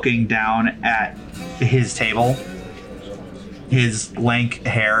is looking down at his table. His lank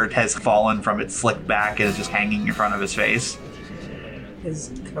hair has fallen from its slick back and is just hanging in front of his face.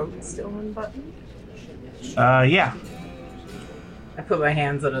 His coat still unbuttoned? Yeah. I put my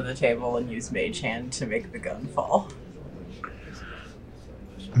hands under the table and use Mage Hand to make the gun fall.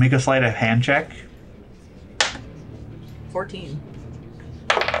 Make a sleight of hand check. 14.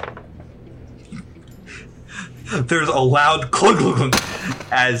 There's a loud clunk, clunk, clunk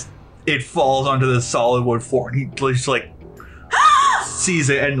as it falls onto the solid wood floor, and he just like sees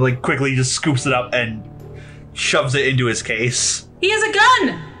it and like quickly just scoops it up and shoves it into his case. He has a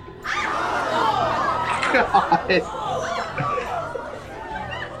gun! God.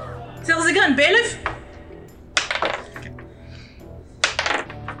 Sells a gun, bailiff!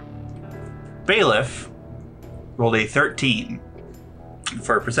 Bailiff rolled a 13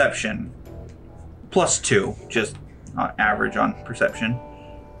 for perception, +2, just average on perception.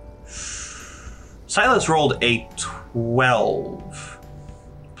 Silas rolled a 12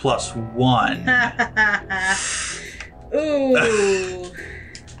 +1. Ooh.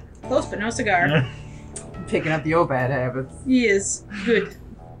 Close, but no cigar. Picking up the old bad habits. Yes. Good.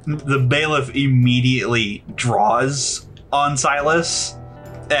 The bailiff immediately draws on Silas,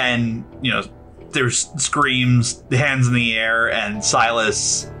 and, you know, there's screams, hands in the air, and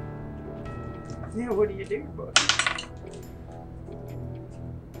Silas... Yeah, what do you do, bud?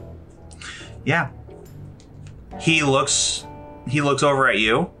 Yeah. He looks over at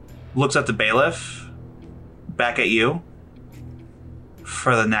you, looks at the bailiff, back at you,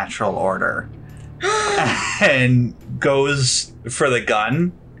 for the natural order, and goes for the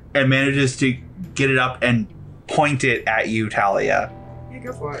gun, and manages to get it up and point it at you, Talia. Yeah,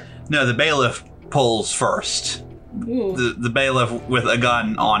 go for it. No, the bailiff pulls first. Ooh. The bailiff with a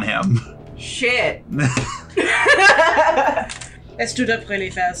gun on him. Shit. I stood up really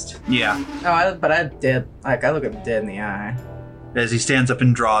fast. Yeah. Oh, but I did. Like, I look him dead in the eye. As he stands up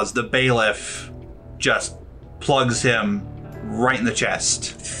and draws, the bailiff just plugs him right in the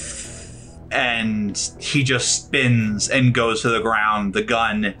chest. And he just spins and goes to the ground, the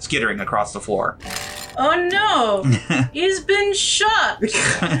gun skittering across the floor. Oh no! He's been shot!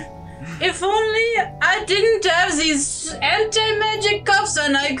 If only I didn't have these anti-magic cuffs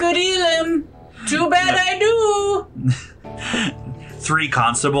and I could heal him. Too bad I do. 3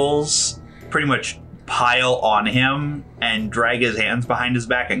 constables pretty much pile on him and drag his hands behind his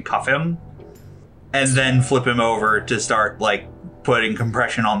back and cuff him. And then flip him over to start, like, putting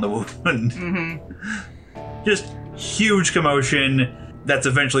compression on the wound. Mm-hmm. Just huge commotion that's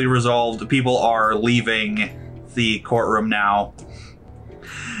eventually resolved. People are leaving the courtroom now.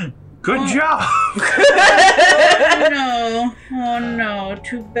 Good job! Oh no,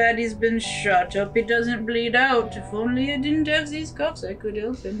 too bad he's been shot. Hope he doesn't bleed out. If only I didn't have these cuffs, I could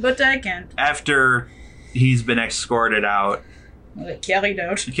help him. But I can't. After he's been escorted out, Carried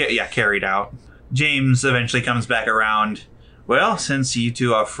out. carried out, James eventually comes back around. Well, since you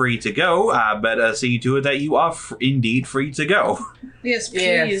two are free to go, I better see to it that you are indeed free to go. Yes, please.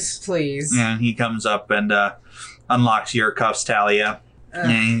 Yes, please. And he comes up and unlocks your cuffs, Talia.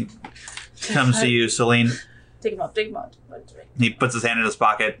 And he comes to you, Celine. Take him off. He puts his hand in his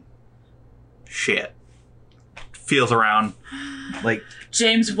pocket. Shit. Feels around. Like,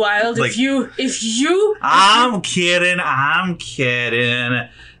 James Wilde, Like- if you I'm kidding.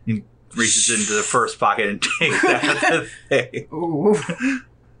 He reaches into the first pocket and takes out the thing. Ooh.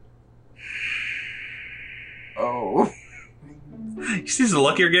 Oh. He sees the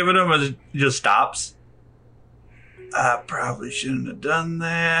look you're giving him and he just stops. I probably shouldn't have done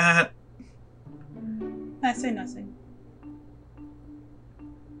that. I say nothing.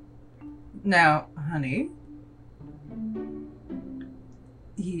 Now, honey,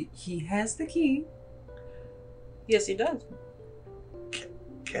 he has the key. Yes, he does.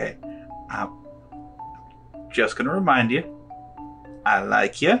 Okay. I'm just gonna remind you. I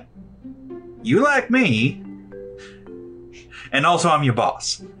like you. You like me. And also I'm your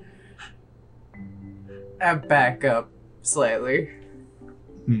boss. I back up slightly.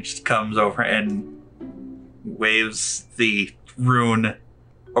 He just comes over and waves the rune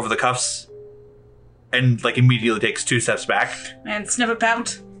over the cuffs and like immediately takes 2 steps back. And snap a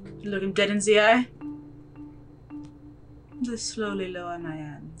pout. Look him dead in the eye. Just slowly lower my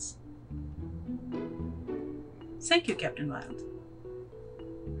hands. Thank you, Captain Wilde.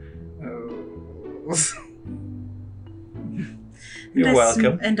 Oh. You're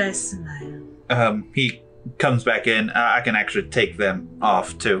welcome. And I smile. He comes back in. I can actually take them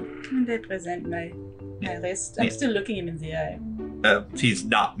off too. And I present my wrist. I'm Yeah. still looking him in the eye. He's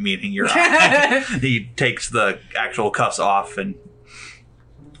not meeting your eye. He takes the actual cuffs off and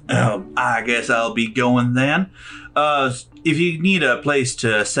I guess I'll be going then. If you need a place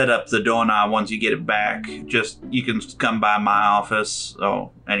to set up the doorknob once you get it back, you can come by my office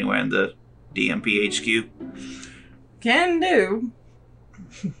or anywhere in the DMP HQ. Can do.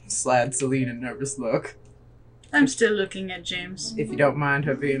 Slide Celine a nervous look. I'm still looking at James. If you don't mind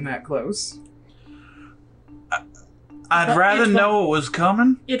her being that close. I'd rather know what was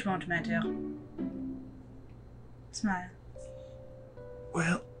coming. It won't matter. Smile.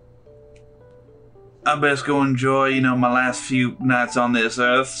 Well, I best go enjoy, my last few nights on this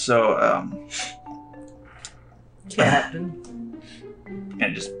earth, so, Captain.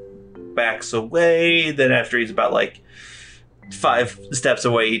 and just backs away. Then after he's about, 5 steps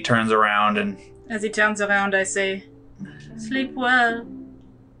away, he turns around and... As he turns around, I say, sleep well.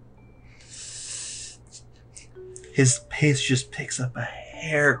 His pace just picks up a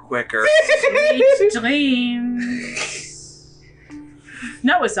hair quicker. Sweet dreams.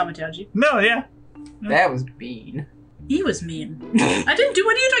 Not with thaumaturgy. No, yeah. That was mean. He was mean. I didn't do...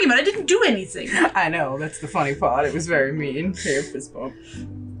 What are you talking about? I didn't do anything. I know, that's the funny part. It was very mean. Here, fist bump.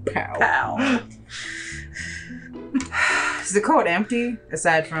 Pow. Ow. Is the court empty?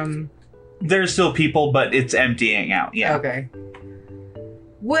 Aside from... There's still people, but it's emptying out, yeah. Okay.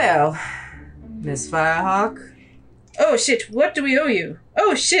 Well, Miss Firehawk. Oh shit, what do we owe you?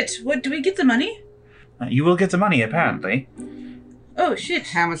 Oh shit, what, do we get the money? You will get the money, apparently. Oh shit.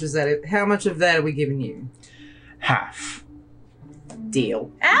 How much is that? How much of that are we giving you? Half.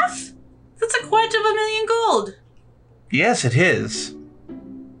 Deal. Half? That's a quarter of $1,000,000 gold. Yes, it is.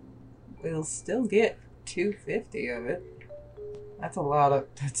 We'll still get $250 of it. That's a lot of...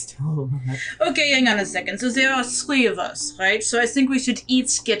 That's still a lot. Okay, hang on a second. So there are 3 of us, right? So I think we should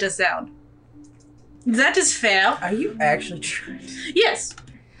each get us out. That is fair. Are you actually trying? Yes.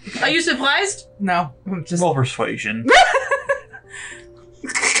 Are you surprised? No, I'm just... Roll persuasion.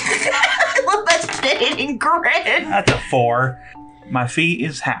 I love that shit-eating grin. That's a 4. My fee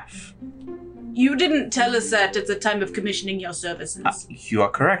is half. You didn't tell us that at the time of commissioning your services. You are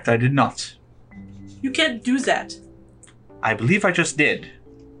correct, I did not. You can't do that. I believe I just did.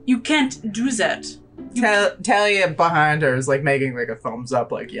 You can't do that. Talia behind her is like making like a thumbs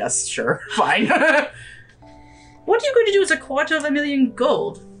up, like, yes, sure, fine. What are you going to do with 250,000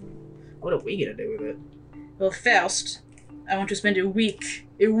 gold? What are we gonna do with it? Well, first, I want to spend a week.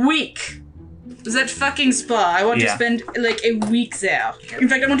 That fucking spa. I want to Yeah. spend like a week there. In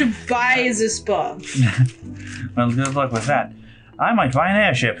fact, I want to buy the spa. Well, good luck with that. I might buy an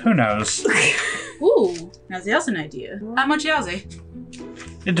airship, who knows? Ooh, now there's an idea. How much are they?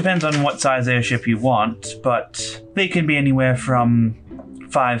 It depends on what size airship you want, but they can be anywhere from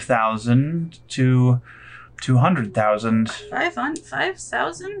 5,000 to 200,000.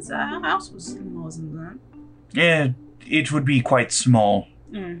 5,000? Our house was more than that. Yeah, it would be quite small.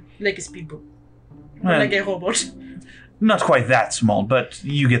 Like a speedboat. Well, Like a robot. not quite that small, but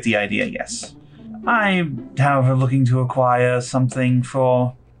you get the idea, yes. I'm, however, looking to acquire something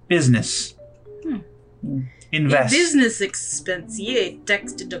for business. Invest. Business expense, yeah,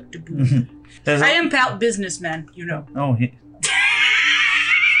 tax deductible. There's I am part businessman, you know. Oh,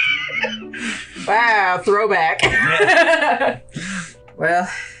 Wow, throwback. yeah. Well,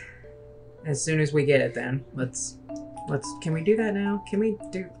 as soon as we get it, then let's. Can we do that now? Can we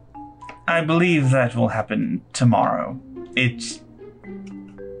do? I believe that will happen tomorrow. It's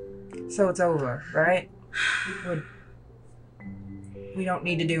So it's over, right? We don't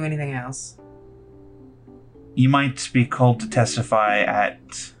need to do anything else. You might be called to testify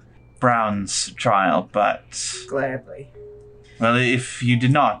at Brown's trial, but Gladly. well, if you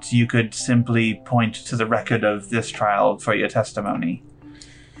did not, you could simply point to the record of this trial for your testimony.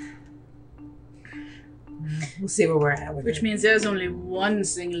 We'll see where we're at with Which it. means there's only one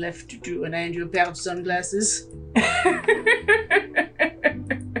thing left to do, and I hand you a pair of sunglasses.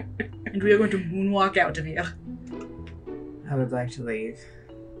 And we are going to moonwalk out of here. I would like to leave.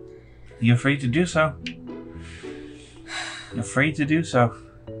 You're free to do so. You're free to do so.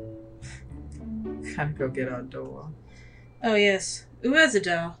 Gotta go get our door. Oh, yes. Who has a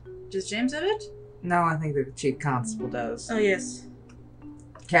door? Does James have it? No, I think the chief constable does. Oh, yes.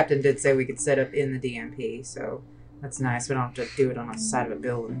 Captain did say we could set up in the DMP, so that's nice. We don't have to do it on the side of a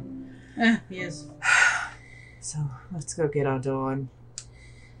building. Yes. So let's go get our door and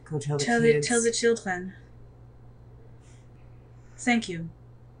go tell the Tell kids. the children. Thank you,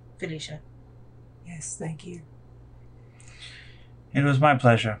 Felicia. Yes, thank you. It was my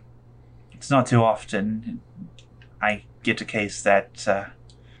pleasure. It's not too often I get a case that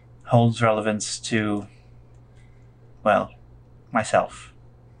holds relevance to, well, myself.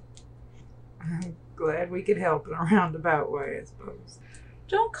 I'm glad we could help in a roundabout way, I suppose.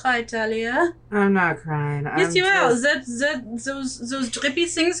 Don't cry, Talia. I'm not crying. Yes, you are. Those drippy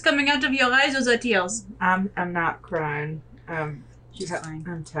things coming out of your eyes, those are tears. I'm not crying. She's crying.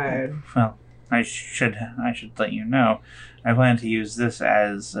 I'm tired. Well, I should let you know. I plan to use this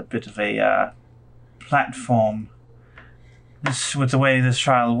as a bit of a platform. With the way this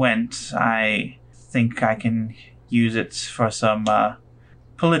trial went, I think I can use it for some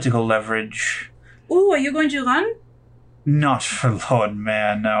political leverage. Ooh, are you going to run? Not for Lord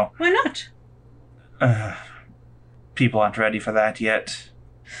Mayor, no. Why not? People aren't ready for that yet.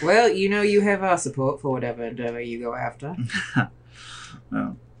 Well, you have our support for whatever endeavor you go after.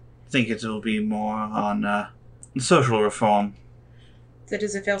 Well, I think it will be more on social reform. That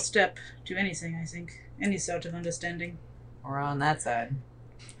is a first step to anything, I think. Any sort of understanding. We're on that side.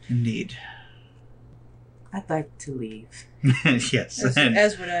 Indeed. I'd like to leave. Yes.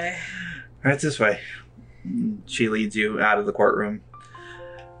 As would I. Right this way. She leads you out of the courtroom.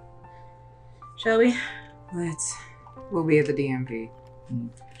 Shall we? We'll be at the DMV.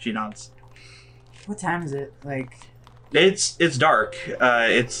 She nods. What time is it? Like, It's dark.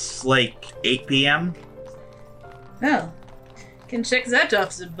 It's like 8 p.m. Well, can check that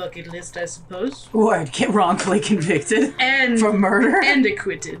off the bucket list, I suppose. What? Get wrongfully convicted And for murder and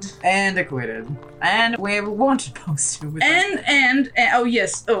acquitted. and acquitted, and we have a wanted poster with And oh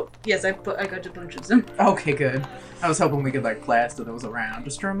yes, I got a bunch of them. Okay, good. I was hoping we could like plaster those around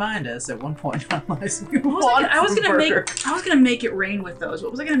just to remind us at one point in our lives we I was wanted murder. gonna make it rain with those.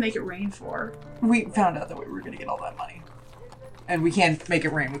 What was I gonna make it rain for? We found out that we were gonna get all that money, and we can't make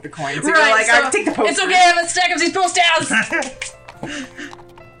it rain with the coins. So Right, we're like, so I take the poster. It's okay, I have a stack of these posters.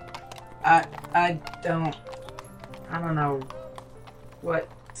 I don't know what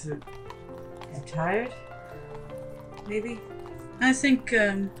to. I'm tired? Maybe? I think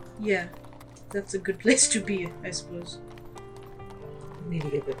yeah, that's a good place to be, I suppose. Need to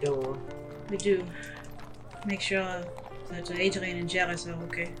get the door. We do. Make sure that Adrian and Jareth are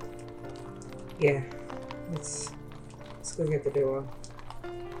okay. Yeah. Let's go get the door.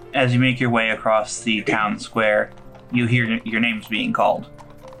 As you make your way across the town square, you hear your names being called.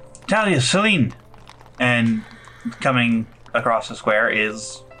 Talia, Celine! And coming across the square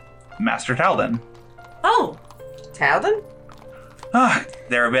is Master Talden. Oh! Talden?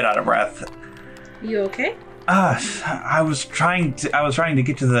 They're a bit out of breath. You okay? I was trying to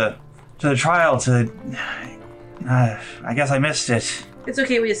get to the trial to. I guess I missed it. It's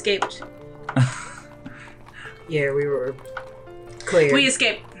okay, we escaped. Yeah, we were cleared. We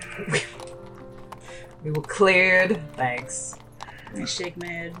escaped. We were cleared. Thanks. I shake my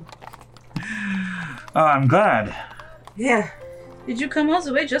head. Oh, I'm glad. Yeah. Did you come all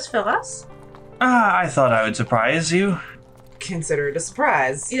the way just for us? I thought I would surprise you. Consider it a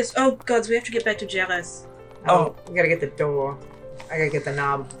surprise. Yes. Oh, gods, we have to get back to Jareth. Oh, we gotta get the door. I gotta get the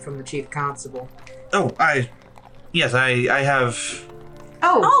knob from the chief constable. Oh, yes, I have.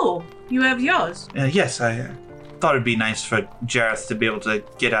 Oh, you have yours. Yes, I thought it'd be nice for Jareth to be able to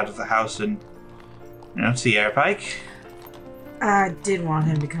get out of the house and, see Airpike. I did want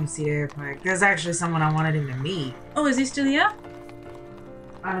him to come see Airpike. There's actually someone I wanted him to meet. Oh, is he still here?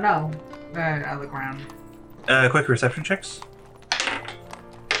 I don't know. I'll look around. Quick reception checks.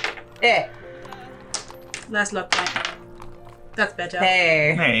 Hey. Last luck point. That's better.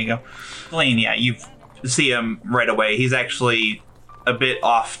 Hey. There you go. Blaine, yeah, you see him right away. He's actually a bit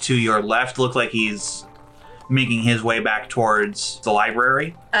off to your left. Look like he's making his way back towards the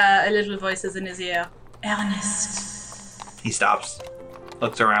library. A little voice is in his ear. Ernest. He stops,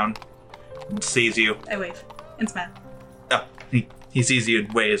 looks around, sees you. I wave and smile. Oh, he sees you,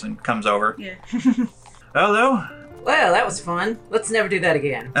 waves, and comes over. Yeah. Hello? Well, that was fun. Let's never do that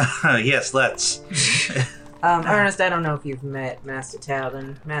again. Yes, let's. Ernest, I don't know if you've met Master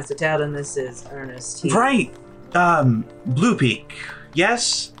Talden. Master Talden, this is Ernest. Right. Blue Peak.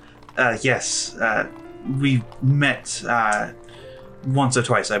 Yes? Yes. We met, once or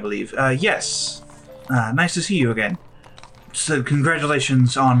twice, I believe. Yes. Nice to see you again. So,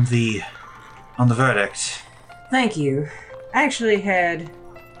 congratulations on the verdict. Thank you. I actually had,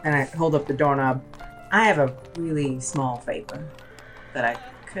 and I hold up the doorknob, I have a really small favor that I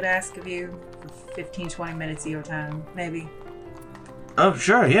could ask of you for 15-20 minutes of your time, maybe. Oh,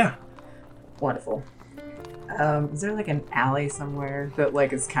 sure, yeah. Wonderful. Is there like an alley somewhere that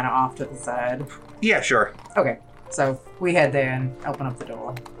like is kind of off to the side? Yeah, sure. Okay, so we head there and open up the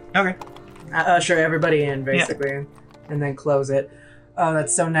door. Okay. Usher everybody in, basically, and then close it. Oh,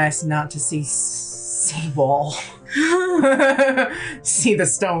 that's so nice not to see wall. See the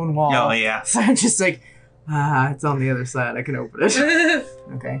stone wall. Oh, yeah. So I'm just like, it's on the other side. I can open it.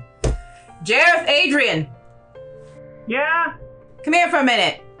 Okay. Jareth, Adrian, Yeah? come here for a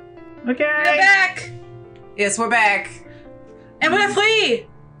minute. Okay. We're back! Yes, we're back. And we're free!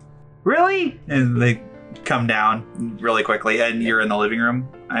 Really? And they come down really quickly, and you're in the living room,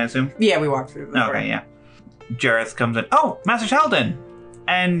 I assume? Yeah, we walked through the door. Okay, yeah. Jareth comes in. Oh, Master Talden!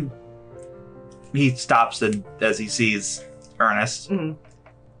 And he stops as he sees Ernest. Mhm.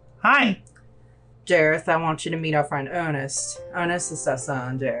 Hi. Jareth, I want you to meet our friend Ernest. Ernest is our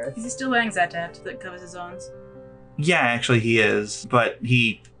son, Jareth. Is he still wearing that hat that covers his arms? Yeah, actually he is, but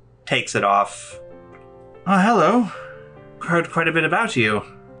he takes it off. Oh, hello. Heard quite a bit about you.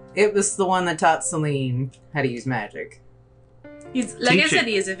 It was the one that taught Celine how to use magic. He's, like I Teacher. said,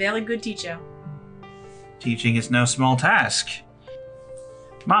 he is a very good teacher. Teaching is no small task.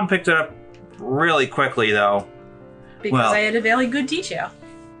 Mom picked it up really quickly, though, Because Well- I had a very good teacher.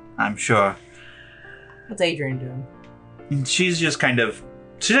 I'm sure. What's Adrian doing? And she's actually kind of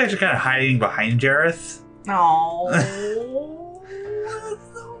hiding behind Jareth. Oh,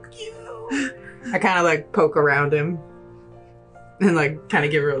 so cute. I kind of like poke around him and like kind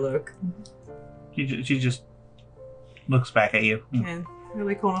of give her a look. She just looks back at you. And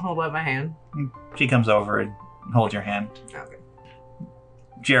really cool to hold out my hand. She comes over and holds your hand. Okay.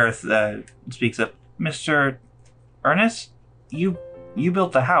 Jareth speaks up. Mr. Ernest, you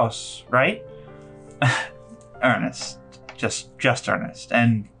built the house, right? Ernest. Just Ernest.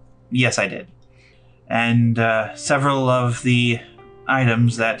 And yes, I did. And several of the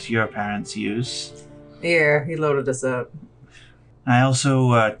items that your parents use. Yeah, he loaded us up. I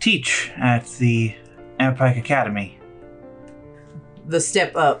also teach at the Airpike Academy. The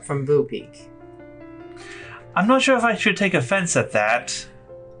step up from Blue Peak. I'm not sure if I should take offense at that.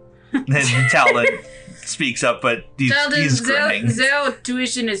 And Talon speaks up, but he's grinning. Their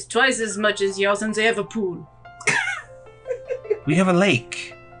tuition is twice as much as yours, and they have a pool. We have a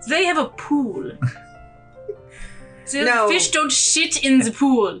lake. They have a pool. So No. fish don't shit in the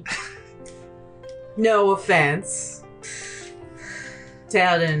pool. No offense.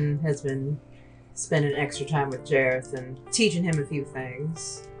 Talon has been spending extra time with Jareth and teaching him a few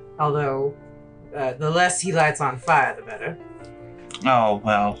things. Although, the less he lights on fire, the better. Oh,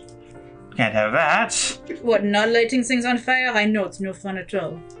 well, can't have that. What, not lighting things on fire? I know it's no fun at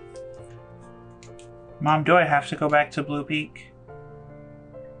all. Mom, do I have to go back to Blue Peak?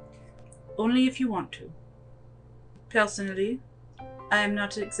 Only if you want to. Personally, I am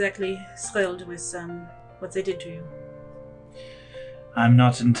not exactly thrilled with what they did to you. I'm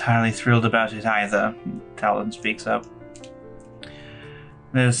not entirely thrilled about it either, Talon speaks up.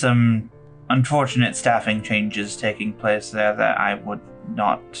 There's some unfortunate staffing changes taking place there that I would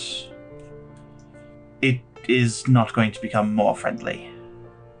not... It is not going to become more friendly.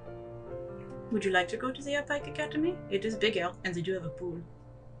 Would you like to go to the Pike Academy? It is bigger, and they do have a pool.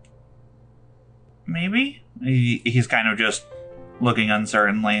 Maybe? He's kind of just looking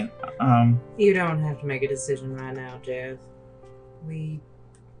uncertainly. You don't have to make a decision right now, Jareth. We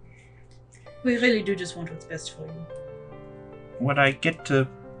really do just want what's best for you. Would I get to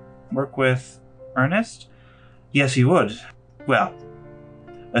work with Ernest? Yes, you would. Well,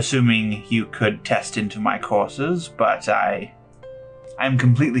 assuming you could test into my courses, but I'm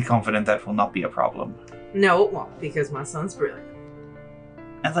completely confident that will not be a problem. No, it won't, because my son's brilliant.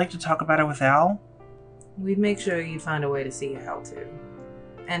 I'd like to talk about it with Al. We'd make sure you find a way to see Al, too.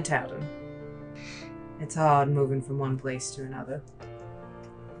 And Talon. It's hard moving from one place to another.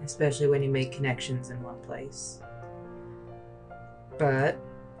 Especially when you make connections in one place. But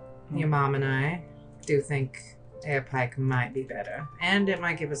your mom and I do think Air Pike might be better. And it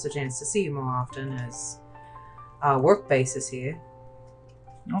might give us a chance to see you more often as our work base is here.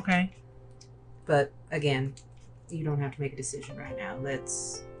 Okay. But again, you don't have to make a decision right now.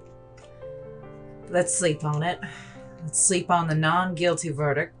 Let's sleep on it. Let's sleep on the non-guilty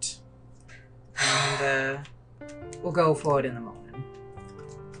verdict. And we'll go for it in the morning.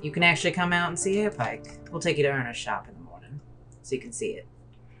 You can actually come out and see Air Pike. We'll take you to Ernest's shop in the morning so you can see it.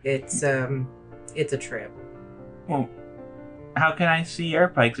 It's a trip. Well, how can I see Air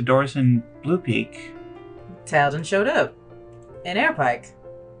Pike? The door's in Blue Peak. Talon showed up in Air Pike.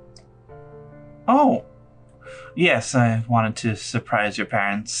 Oh. Yes, I wanted to surprise your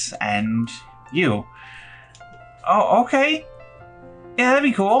parents and you. Oh, okay. Yeah, that'd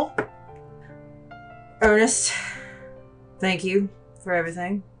be cool. Ernest, thank you for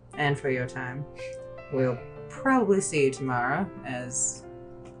everything and for your time. We'll probably see you tomorrow as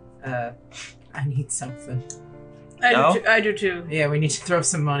I need something. I do too. Yeah, we need to throw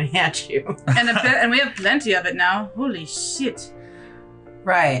some money at you. And we have plenty of it now. Holy shit.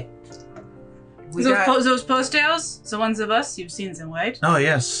 Right. Those posters, the ones of us, you've seen them, right? Oh,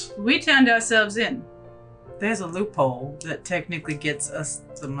 yes. We turned ourselves in. There's a loophole that technically gets us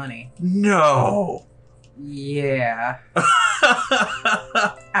the money. No. Yeah.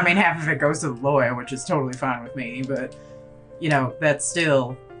 I mean, half of it goes to the lawyer, which is totally fine with me, but, that's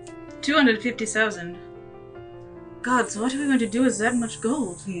still... 250,000. God, so what are we going to do with that much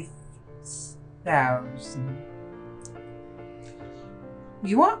gold? 50,000.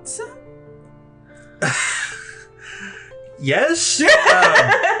 You want some? Yes?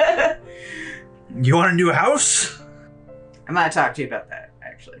 You want a new house? I might talk to you about that,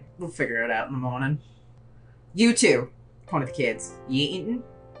 actually. We'll figure it out in the morning. You too. One of the kids. You eating?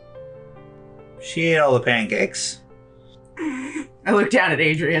 She ate all the pancakes. I look down at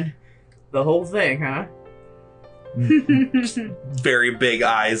Adrian. The whole thing, huh? Very big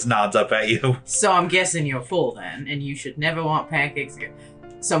eyes nods up at you. So I'm guessing you're full then, and you should never want pancakes again.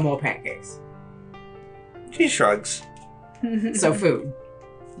 Some more pancakes. She shrugs. So food.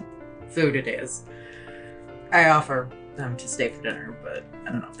 Food it is. I offer them to stay for dinner, but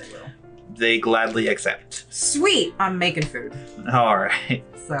I don't know if they will. They gladly accept. Sweet! I'm making food. Alright.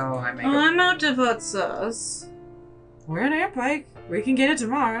 So I make Oh, it. I'm out of hot sauce. We're in Air Pike. We can get it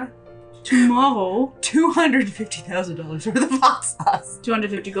tomorrow. Tomorrow? $250,000 worth of hot sauce.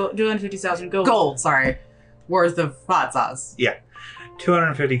 250,000 gold. Gold, sorry. Worth of hot sauce.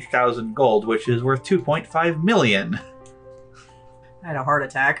 250,000 gold, which is worth 2.5 million. I had a heart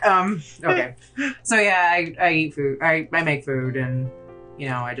attack. Okay. So yeah, I eat food. I make food and,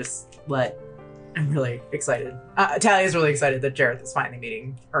 I just I'm really excited. Talia's really excited that Jareth is finally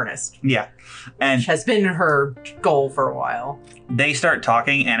meeting Ernest. Yeah. And Which has been her goal for a while. they start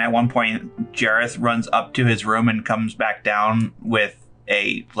talking, and at one point, Jareth runs up to his room and comes back down with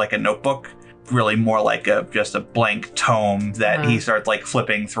a notebook. Really more like just a blank tome that he starts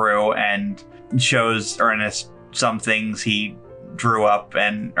flipping through and shows Ernest some things he drew up,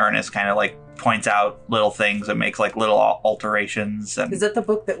 and Ernest kind of points out little things and makes like little alterations. And Is that the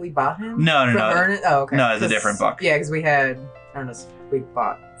book that we bought him? No. Ernest? Oh, okay. No, it's a different book. Yeah, because we had Ernest. We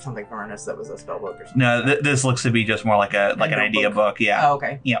bought something for Ernest that was a spell book or something. No, this looks to be just more like an idea book. Yeah. Oh,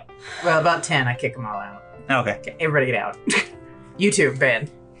 okay. Yep. Well, about 10, I kick them all out. Okay. Okay, everybody get out. You too, Ben.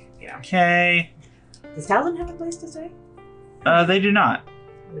 Yeah. Okay. Does Talon have a place to stay? They do not.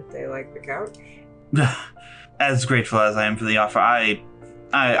 Would they like the couch? As grateful as I am for the offer,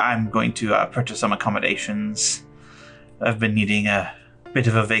 I'm going to purchase some accommodations. I've been needing a bit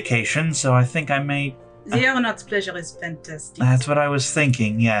of a vacation, so I think I may. The aeronaut's pleasure is fantastic. That's what I was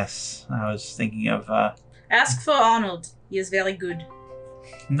thinking. Yes, I was thinking of. Ask for Arnold. He is very good.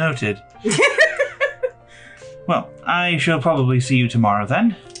 Noted. Well, I shall probably see you tomorrow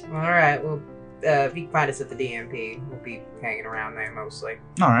then. All right. Well, if you can find us at the DMP, we'll be hanging around there mostly.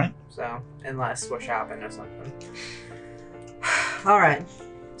 All right. So, unless we're shopping or something. All right.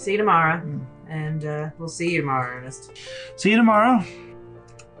 See you tomorrow, and we'll see you tomorrow, Ernest. See you tomorrow.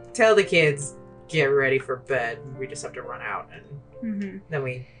 Tell the kids get ready for bed. We just have to run out, and then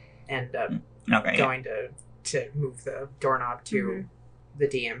we end up Okay. going to move the doorknob to the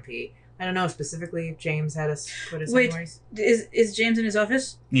DMP. I don't know specifically if James had us put us Wait. anyways. Is James in his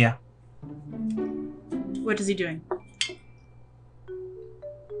office? Yeah. What is he doing?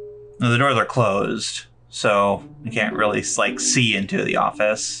 No, the doors are closed, so you can't really see into the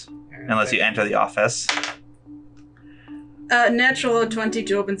office unless you enter the office. Natural 20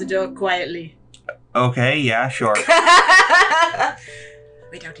 to open the door quietly. Okay. Yeah. Sure.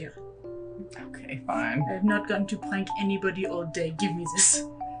 Wait out here. Okay, fine. I'm not going to prank anybody all day. Give me this.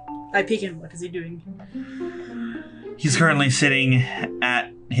 I peek in. What is he doing? He's currently sitting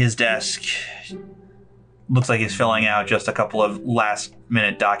at his desk. Looks like he's filling out just a couple of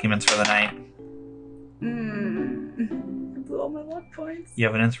last-minute documents for the night. I blew all my luck points. You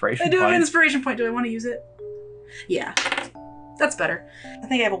have an inspiration I do have an point. inspiration point. Do I want to use it? Yeah. That's better. I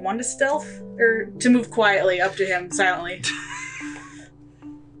think I have a 1 to stealth, or to move quietly up to him silently.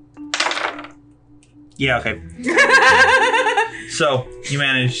 Yeah, okay. So, you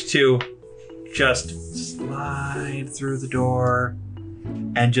manage to just slide through the door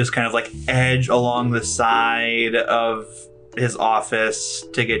and just kind of edge along the side of his office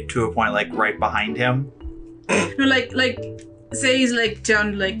to get to a point right behind him. No, say he's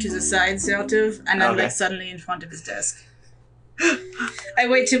turned to the side sort of, and I'm Okay. suddenly in front of his desk. I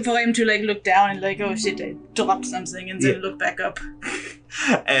wait for him to look down and oh shit, I dropped something, and then look back up.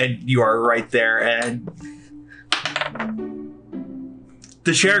 And you are right there, and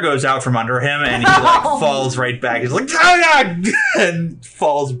the chair goes out from under him, and he falls right back. He's like, "Ah!" and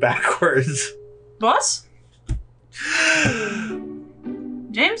falls backwards. Boss?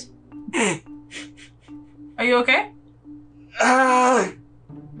 James? Are you okay?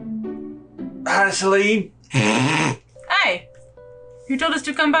 Honestly, Hey! You told us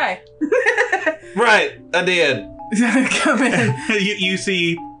to come by. right, I did. Come in. you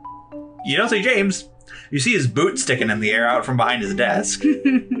see, you don't see James. You see his boot sticking in the air out from behind his desk.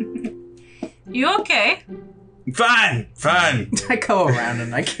 You okay? Fine. I go around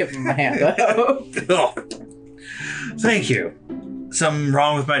and I give him a hand up. Oh, thank you. Something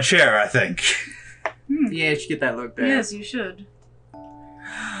wrong with my chair, I think. Yeah, you should get that looked at. Yes, you should.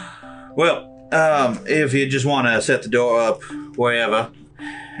 Well, if you just want to set the door up wherever,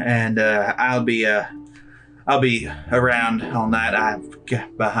 and I'll be around all night. I'm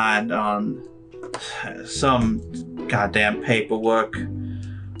behind on some goddamn paperwork,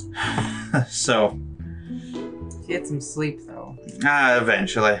 so Get some sleep though.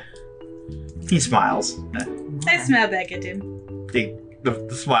 eventually. He smiles. I smile back at him. The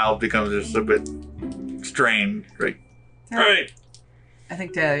smile becomes just a bit strained. Right. I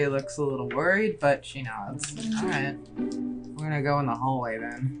think Talia looks a little worried, but she nods. Alright. We're gonna go in the hallway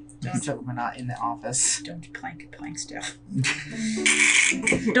then. So we're not in the office. Don't plank stuff.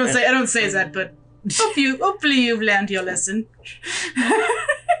 I don't say that, but hopefully you've learned your lesson.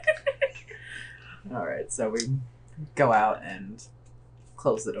 Alright, so we go out and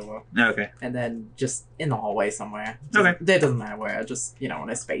close the door. Okay. And then just in the hallway somewhere. Okay. That doesn't matter where, just, in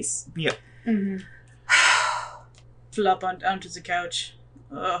a space. Mm-hmm. Flop onto the couch.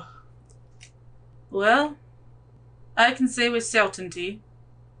 Ugh. Well, I can say with certainty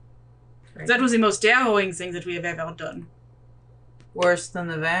that was the most harrowing thing that we have ever done. Worse than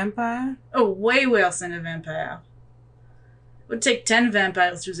the vampire? Oh, way worse than a vampire. It would take 10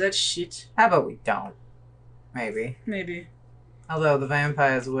 vampires to do that shit. How about we don't? Maybe. Maybe. Although the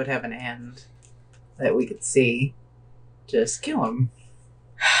vampires would have an end that we could see. Just kill them.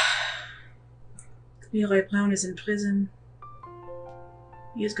 Leroy Brown is in prison.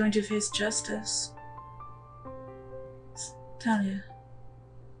 He is going to face justice. Talia,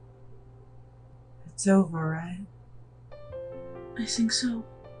 It's over, right? I think so.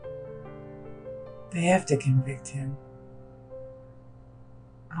 They have to convict him.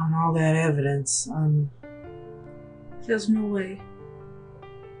 On all that evidence, There's no way.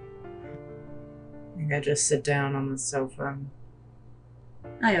 I think I just sit down on the sofa.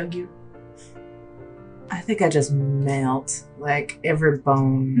 I argue. I think I just melt. Like, every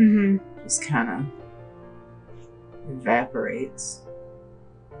bone Mm-hmm. just kind of evaporates.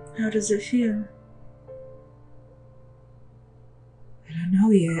 How does it feel? I don't know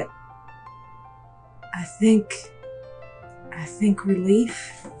yet. I think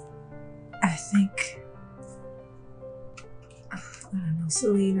relief. I think, I don't know,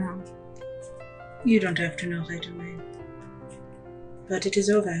 Selena. You don't have to know right away. But it is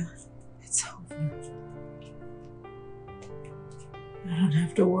over. It's over. I don't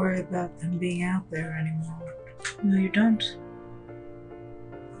have to worry about them being out there anymore. No, you don't.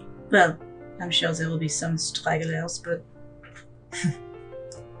 Well, I'm sure there will be some stragglers, but I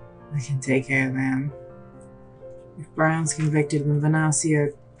can take care of them. If Brown's convicted, then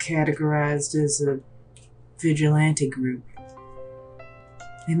Vanasia categorized as a vigilante group.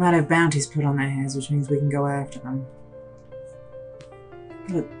 They might have bounties put on their heads, which means we can go after them.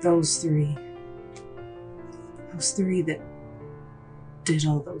 But those three that did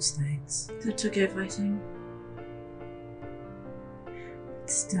all those things, that took everything.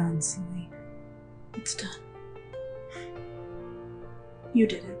 it's done, Selena. It's done. You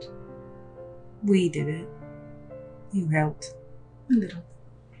did it. We did it. You helped. A little.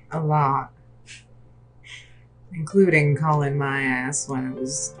 A lot. Including calling my ass when it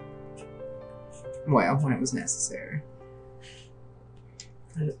was necessary.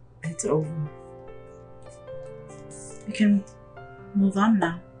 But it's over. We can move on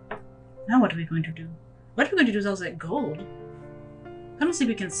now. Now what are we going to do? What are we going to do with all that gold? I don't think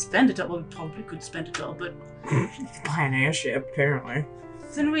we can spend it all. Well, we probably could spend it all, but Buy an airship, apparently.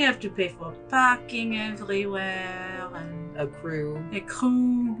 then we have to pay for parking everywhere and A crew. a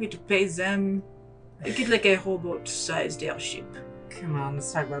crew. We have to pay them. Get like a rowboat-sized airship. Come on,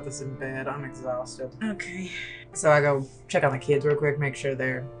 let's talk about this in bed. I'm exhausted. Okay. So I go check on the kids real quick, make sure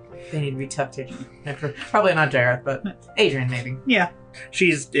they need to be tucked in. Probably not Jareth, but Adrian maybe. Yeah.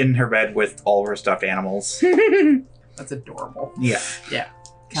 She's in her bed with all of her stuffed animals. That's adorable. Yeah. Is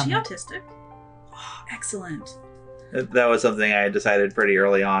she autistic? Oh, excellent. That was something I decided pretty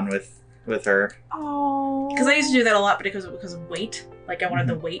early on with her. Oh. Because I used to do that a lot, but because of weight. Like I wanted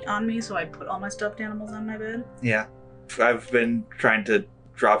the weight on me, so I put all my stuffed animals on my bed. Yeah. I've been trying to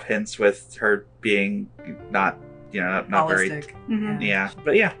drop hints with her being not very. Mm-hmm. Yeah.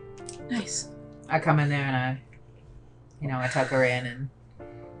 But yeah. Nice. I come in there and I tuck her in and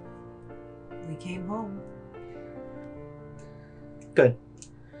we came home. Good.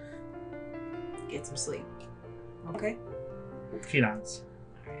 Get some sleep. Okay? She nods.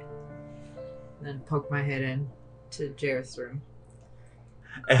 Then poke my head in to Jareth's room.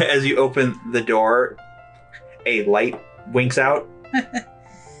 As you open the door, a light winks out.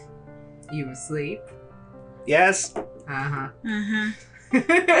 You asleep? Yes. Uh-huh. Uh-huh.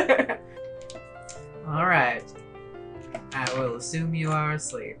 Alright. I will assume you are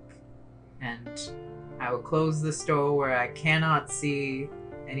asleep. And I will close the door where I cannot see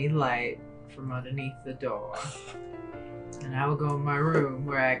any light from underneath the door. And I will go in my room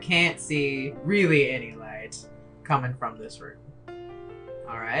where I can't see really any light coming from this room.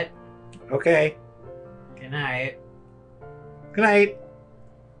 Alright? Okay. Good night. Good night.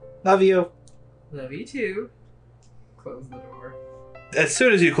 Love you. Love you too. Close the door. As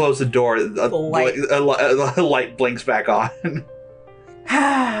soon as you close the door, a light blinks back on.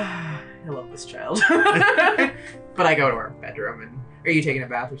 I love this child. But I go to our bedroom and are you taking a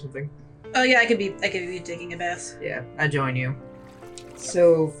bath or something? Oh yeah, I could be taking a bath. Yeah, I join you.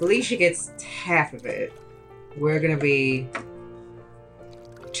 So Felicia gets half of it. We're gonna be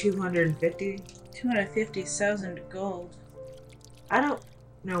 250. 250,000 gold. I don't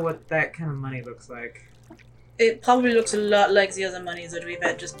know what that kind of money looks like. It probably looks a lot like the other monies that we've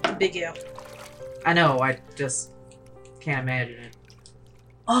had, just bigger. I know, I just can't imagine it.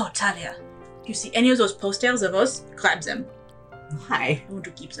 Oh, Talia, you see any of those posters of us? Grab them. Why? I want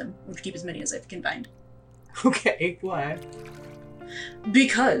to keep them. I want to keep as many as I can find. Okay, why?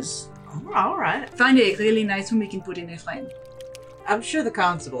 Because Alright. find a really nice one we can put in a frame. I'm sure the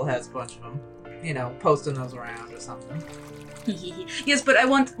constable has a bunch of them. You know, posting those around or something. Yes, but I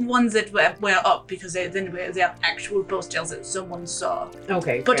want ones that were up because they're actual posters that someone saw.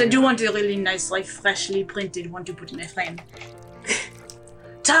 Okay. But fair I do enough. want a really nice, like freshly printed one to put in a frame.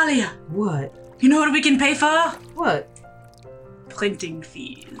 Talia, What? you know what we can pay for? What? Printing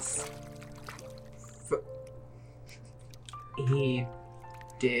fees. He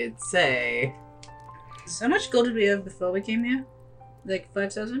did say So how much gold did we have before we came here? Like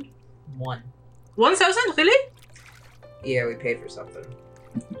 5,000? 1. 1,000? Really? Yeah, we paid for something.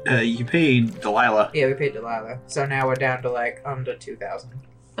 You paid Delilah. Yeah, we paid Delilah. So now we're down to like under 2,000.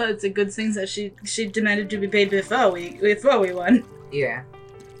 Well, it's a good thing that she demanded to be paid before we won. Yeah.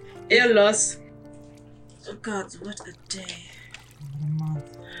 Air loss. Oh God, what a day. What a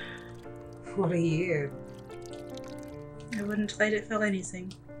month. What a year. I wouldn't trade it for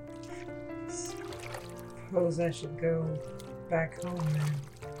anything. Suppose I should go back home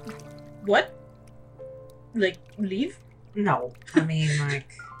then. What? Like, leave? No, I mean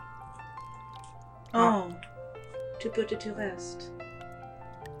like Oh. To put it to rest.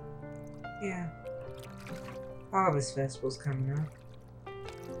 yeah. Harvest Festival's coming up.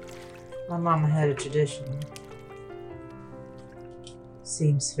 My mama had a tradition.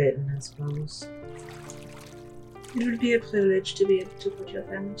 Seems fitting, I suppose. It would be a privilege to be able to put your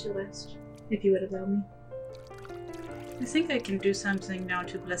family to rest, if you would allow me. I think I can do something now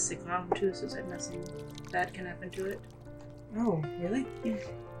to bless the ground too, so that nothing bad can happen to it. Oh, really?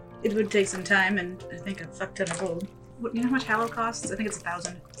 It would take some time and I think a fuck ton of gold. What, you know how much Hallow costs? I think it's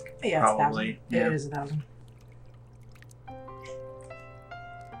 1,000. Yeah, Probably, it's 1,000. yeah. It is 1,000.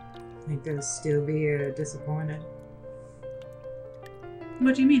 I think they'll still be disappointed.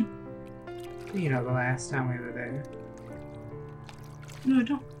 What do you mean? You know, the last time we were there. No, I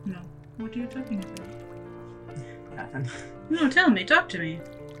don't. No. What are you talking about? Nothing. No, tell me. Talk to me.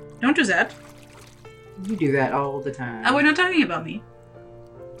 Don't do that. You do that all the time. We're not talking about me.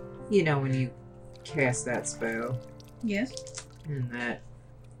 You know when you cast that spell Yes? and that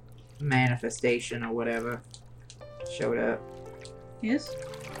manifestation or whatever showed up. Yes?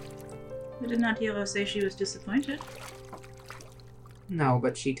 I did not hear her say she was disappointed. No,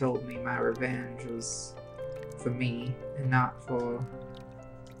 but she told me my revenge was for me and not for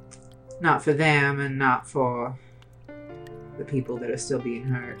them and not for the people that are still being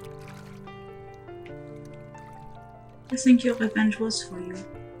hurt. I think your revenge was for you.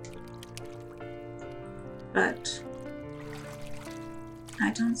 But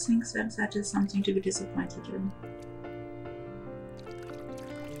I don't think that is something to be disappointed in.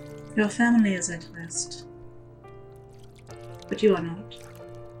 Your family is at rest. But you are not.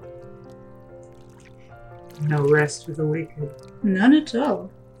 No rest for the wicked. None at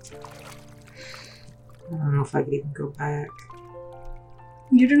all. I don't know if I could even go back.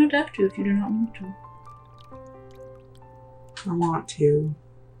 You do not have to if you do not want to. I want to.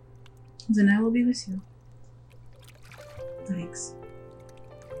 Then I will be with you. Thanks.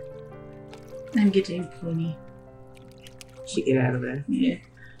 I'm getting pony. She get out of there. Yeah.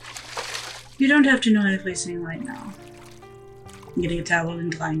 You don't have to know everything right now. I'm getting a towel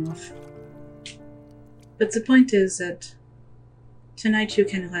and drying off. But the point is that tonight you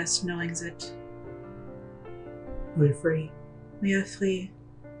can rest knowing that We're free. we are free.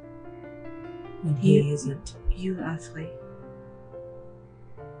 And he Yeah. isn't. You are free.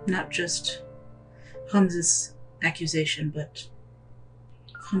 Not just from this accusation, but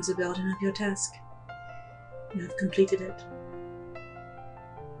from the burden of your task. You have completed it.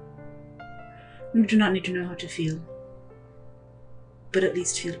 You do not need to know how to feel, but at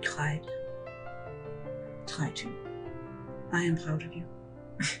least feel tried. Try to. I am proud of you.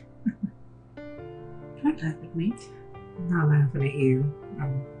 Don't laugh at me. I'm not laughing at you.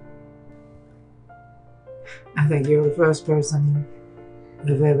 I think you're the first person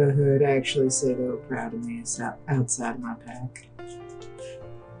I've ever heard actually say they were proud of me outside my pack.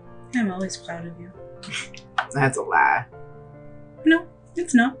 I'm always proud of you. That's a lie. No,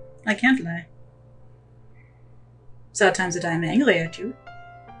 it's not. I can't lie. There are times that I am angry at you,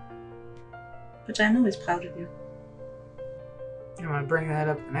 but I'm always proud of you, You want to bring that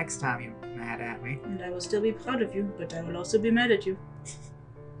up the next time you're mad at me. and I will still be proud of you, but I will also be mad at you.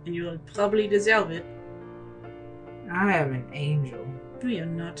 And you will probably deserve it. I am an angel. No, you're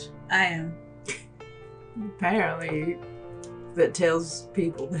not. I am. Apparently, that tells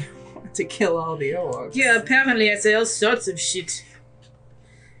people they want to kill all the orcs. Yeah, apparently I say all sorts of shit.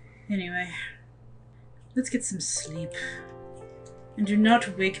 Anyway, let's get some sleep. And do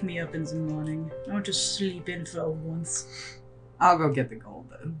not wake me up in the morning. I want to sleep in for once. I'll go get the gold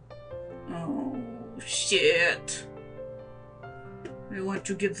then. Oh, shit. I want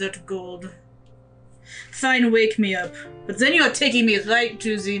to get that gold. Fine, wake me up. But then you're taking me right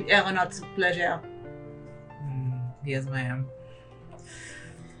to the aeronauts of pleasure. Yes, ma'am.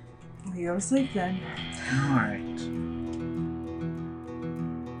 Well, you go to sleep then. Alright.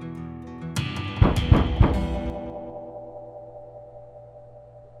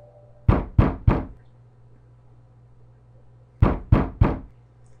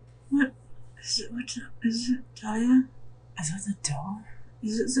 Is it Talia? Is that the door?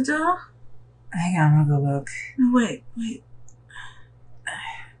 Is it the door? Hang on, I'll go look. No, wait.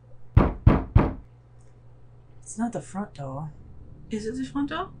 It's not the front door. Is it the front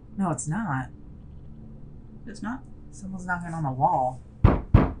door? No, it's not. It's not? Someone's knocking on the wall.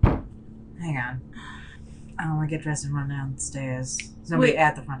 Hang on. I want to get dressed and run downstairs. There's nobody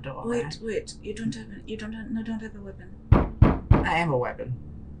at the front door. Wait. Right? You don't have a weapon. I am a weapon.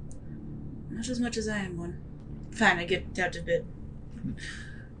 Not as much as I am one. Fine, I get out of bed.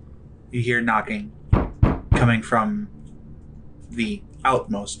 You hear knocking coming from the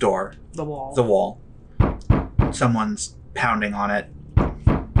outmost door, The wall. the wall. Someone's pounding on it.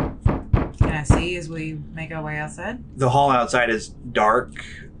 Can I see as we make our way outside? The hall outside is dark.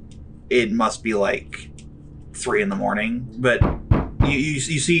 It must be like 3 a.m, but you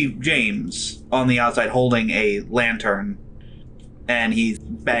see James on the outside holding a lantern, and he's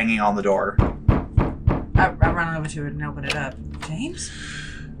banging on the door. I run over to it and open it up. James?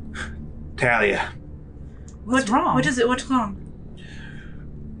 Talia, What's wrong? What is it? What's wrong?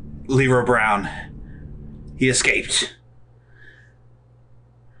 Leroy Brown, he escaped.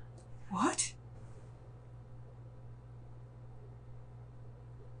 What?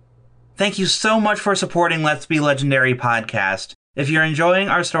 Thank you so much for supporting Let's Be Legendary podcast. If you're enjoying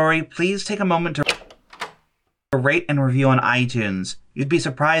our story, please take a moment to rate and review on iTunes. You'd be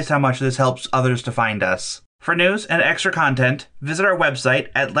surprised how much this helps others to find us. For news and extra content, visit our website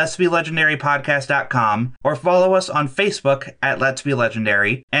at letsbelegendarypodcast.com or follow us on Facebook at Let's Be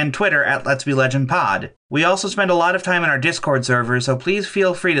Legendary and Twitter at Let's Be Legend Pod. We also spend a lot of time in our Discord server, so please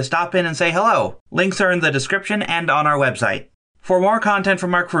feel free to stop in and say hello. Links are in the description and on our website. For more content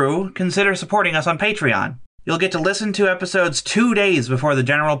from our crew, consider supporting us on Patreon. You'll get to listen to episodes 2 days before the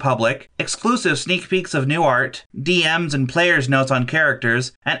general public, exclusive sneak peeks of new art, DMs and players' notes on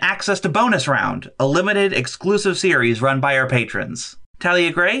characters, and access to Bonus Round, a limited exclusive series run by our patrons.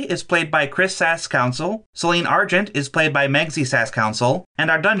 Talia Gray is played by Chris Sass-Council, Celine Argent is played by Megsy Sass-Council,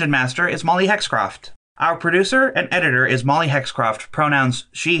 and our Dungeon Master is Molly Hexcroft. Our producer and editor is Molly Hexcroft, pronouns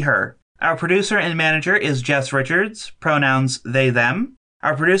she, her. Our producer and manager is Jess Richards, pronouns they, them.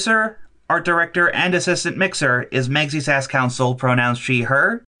 Our producer, art director, and assistant mixer is Megsy Sass-Council, pronouns she,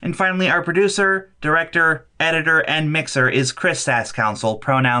 her. And finally, our producer, director, editor, and mixer is Chris Sass-Council,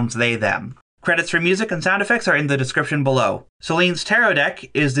 pronouns they, them. Credits for music and sound effects are in the description below. Celine's tarot deck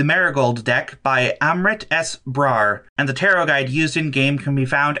is the Marigold deck by Amrit S. Brar, and the tarot guide used in game can be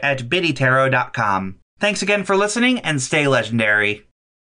found at biddytarot.com. Thanks again for listening, and stay legendary.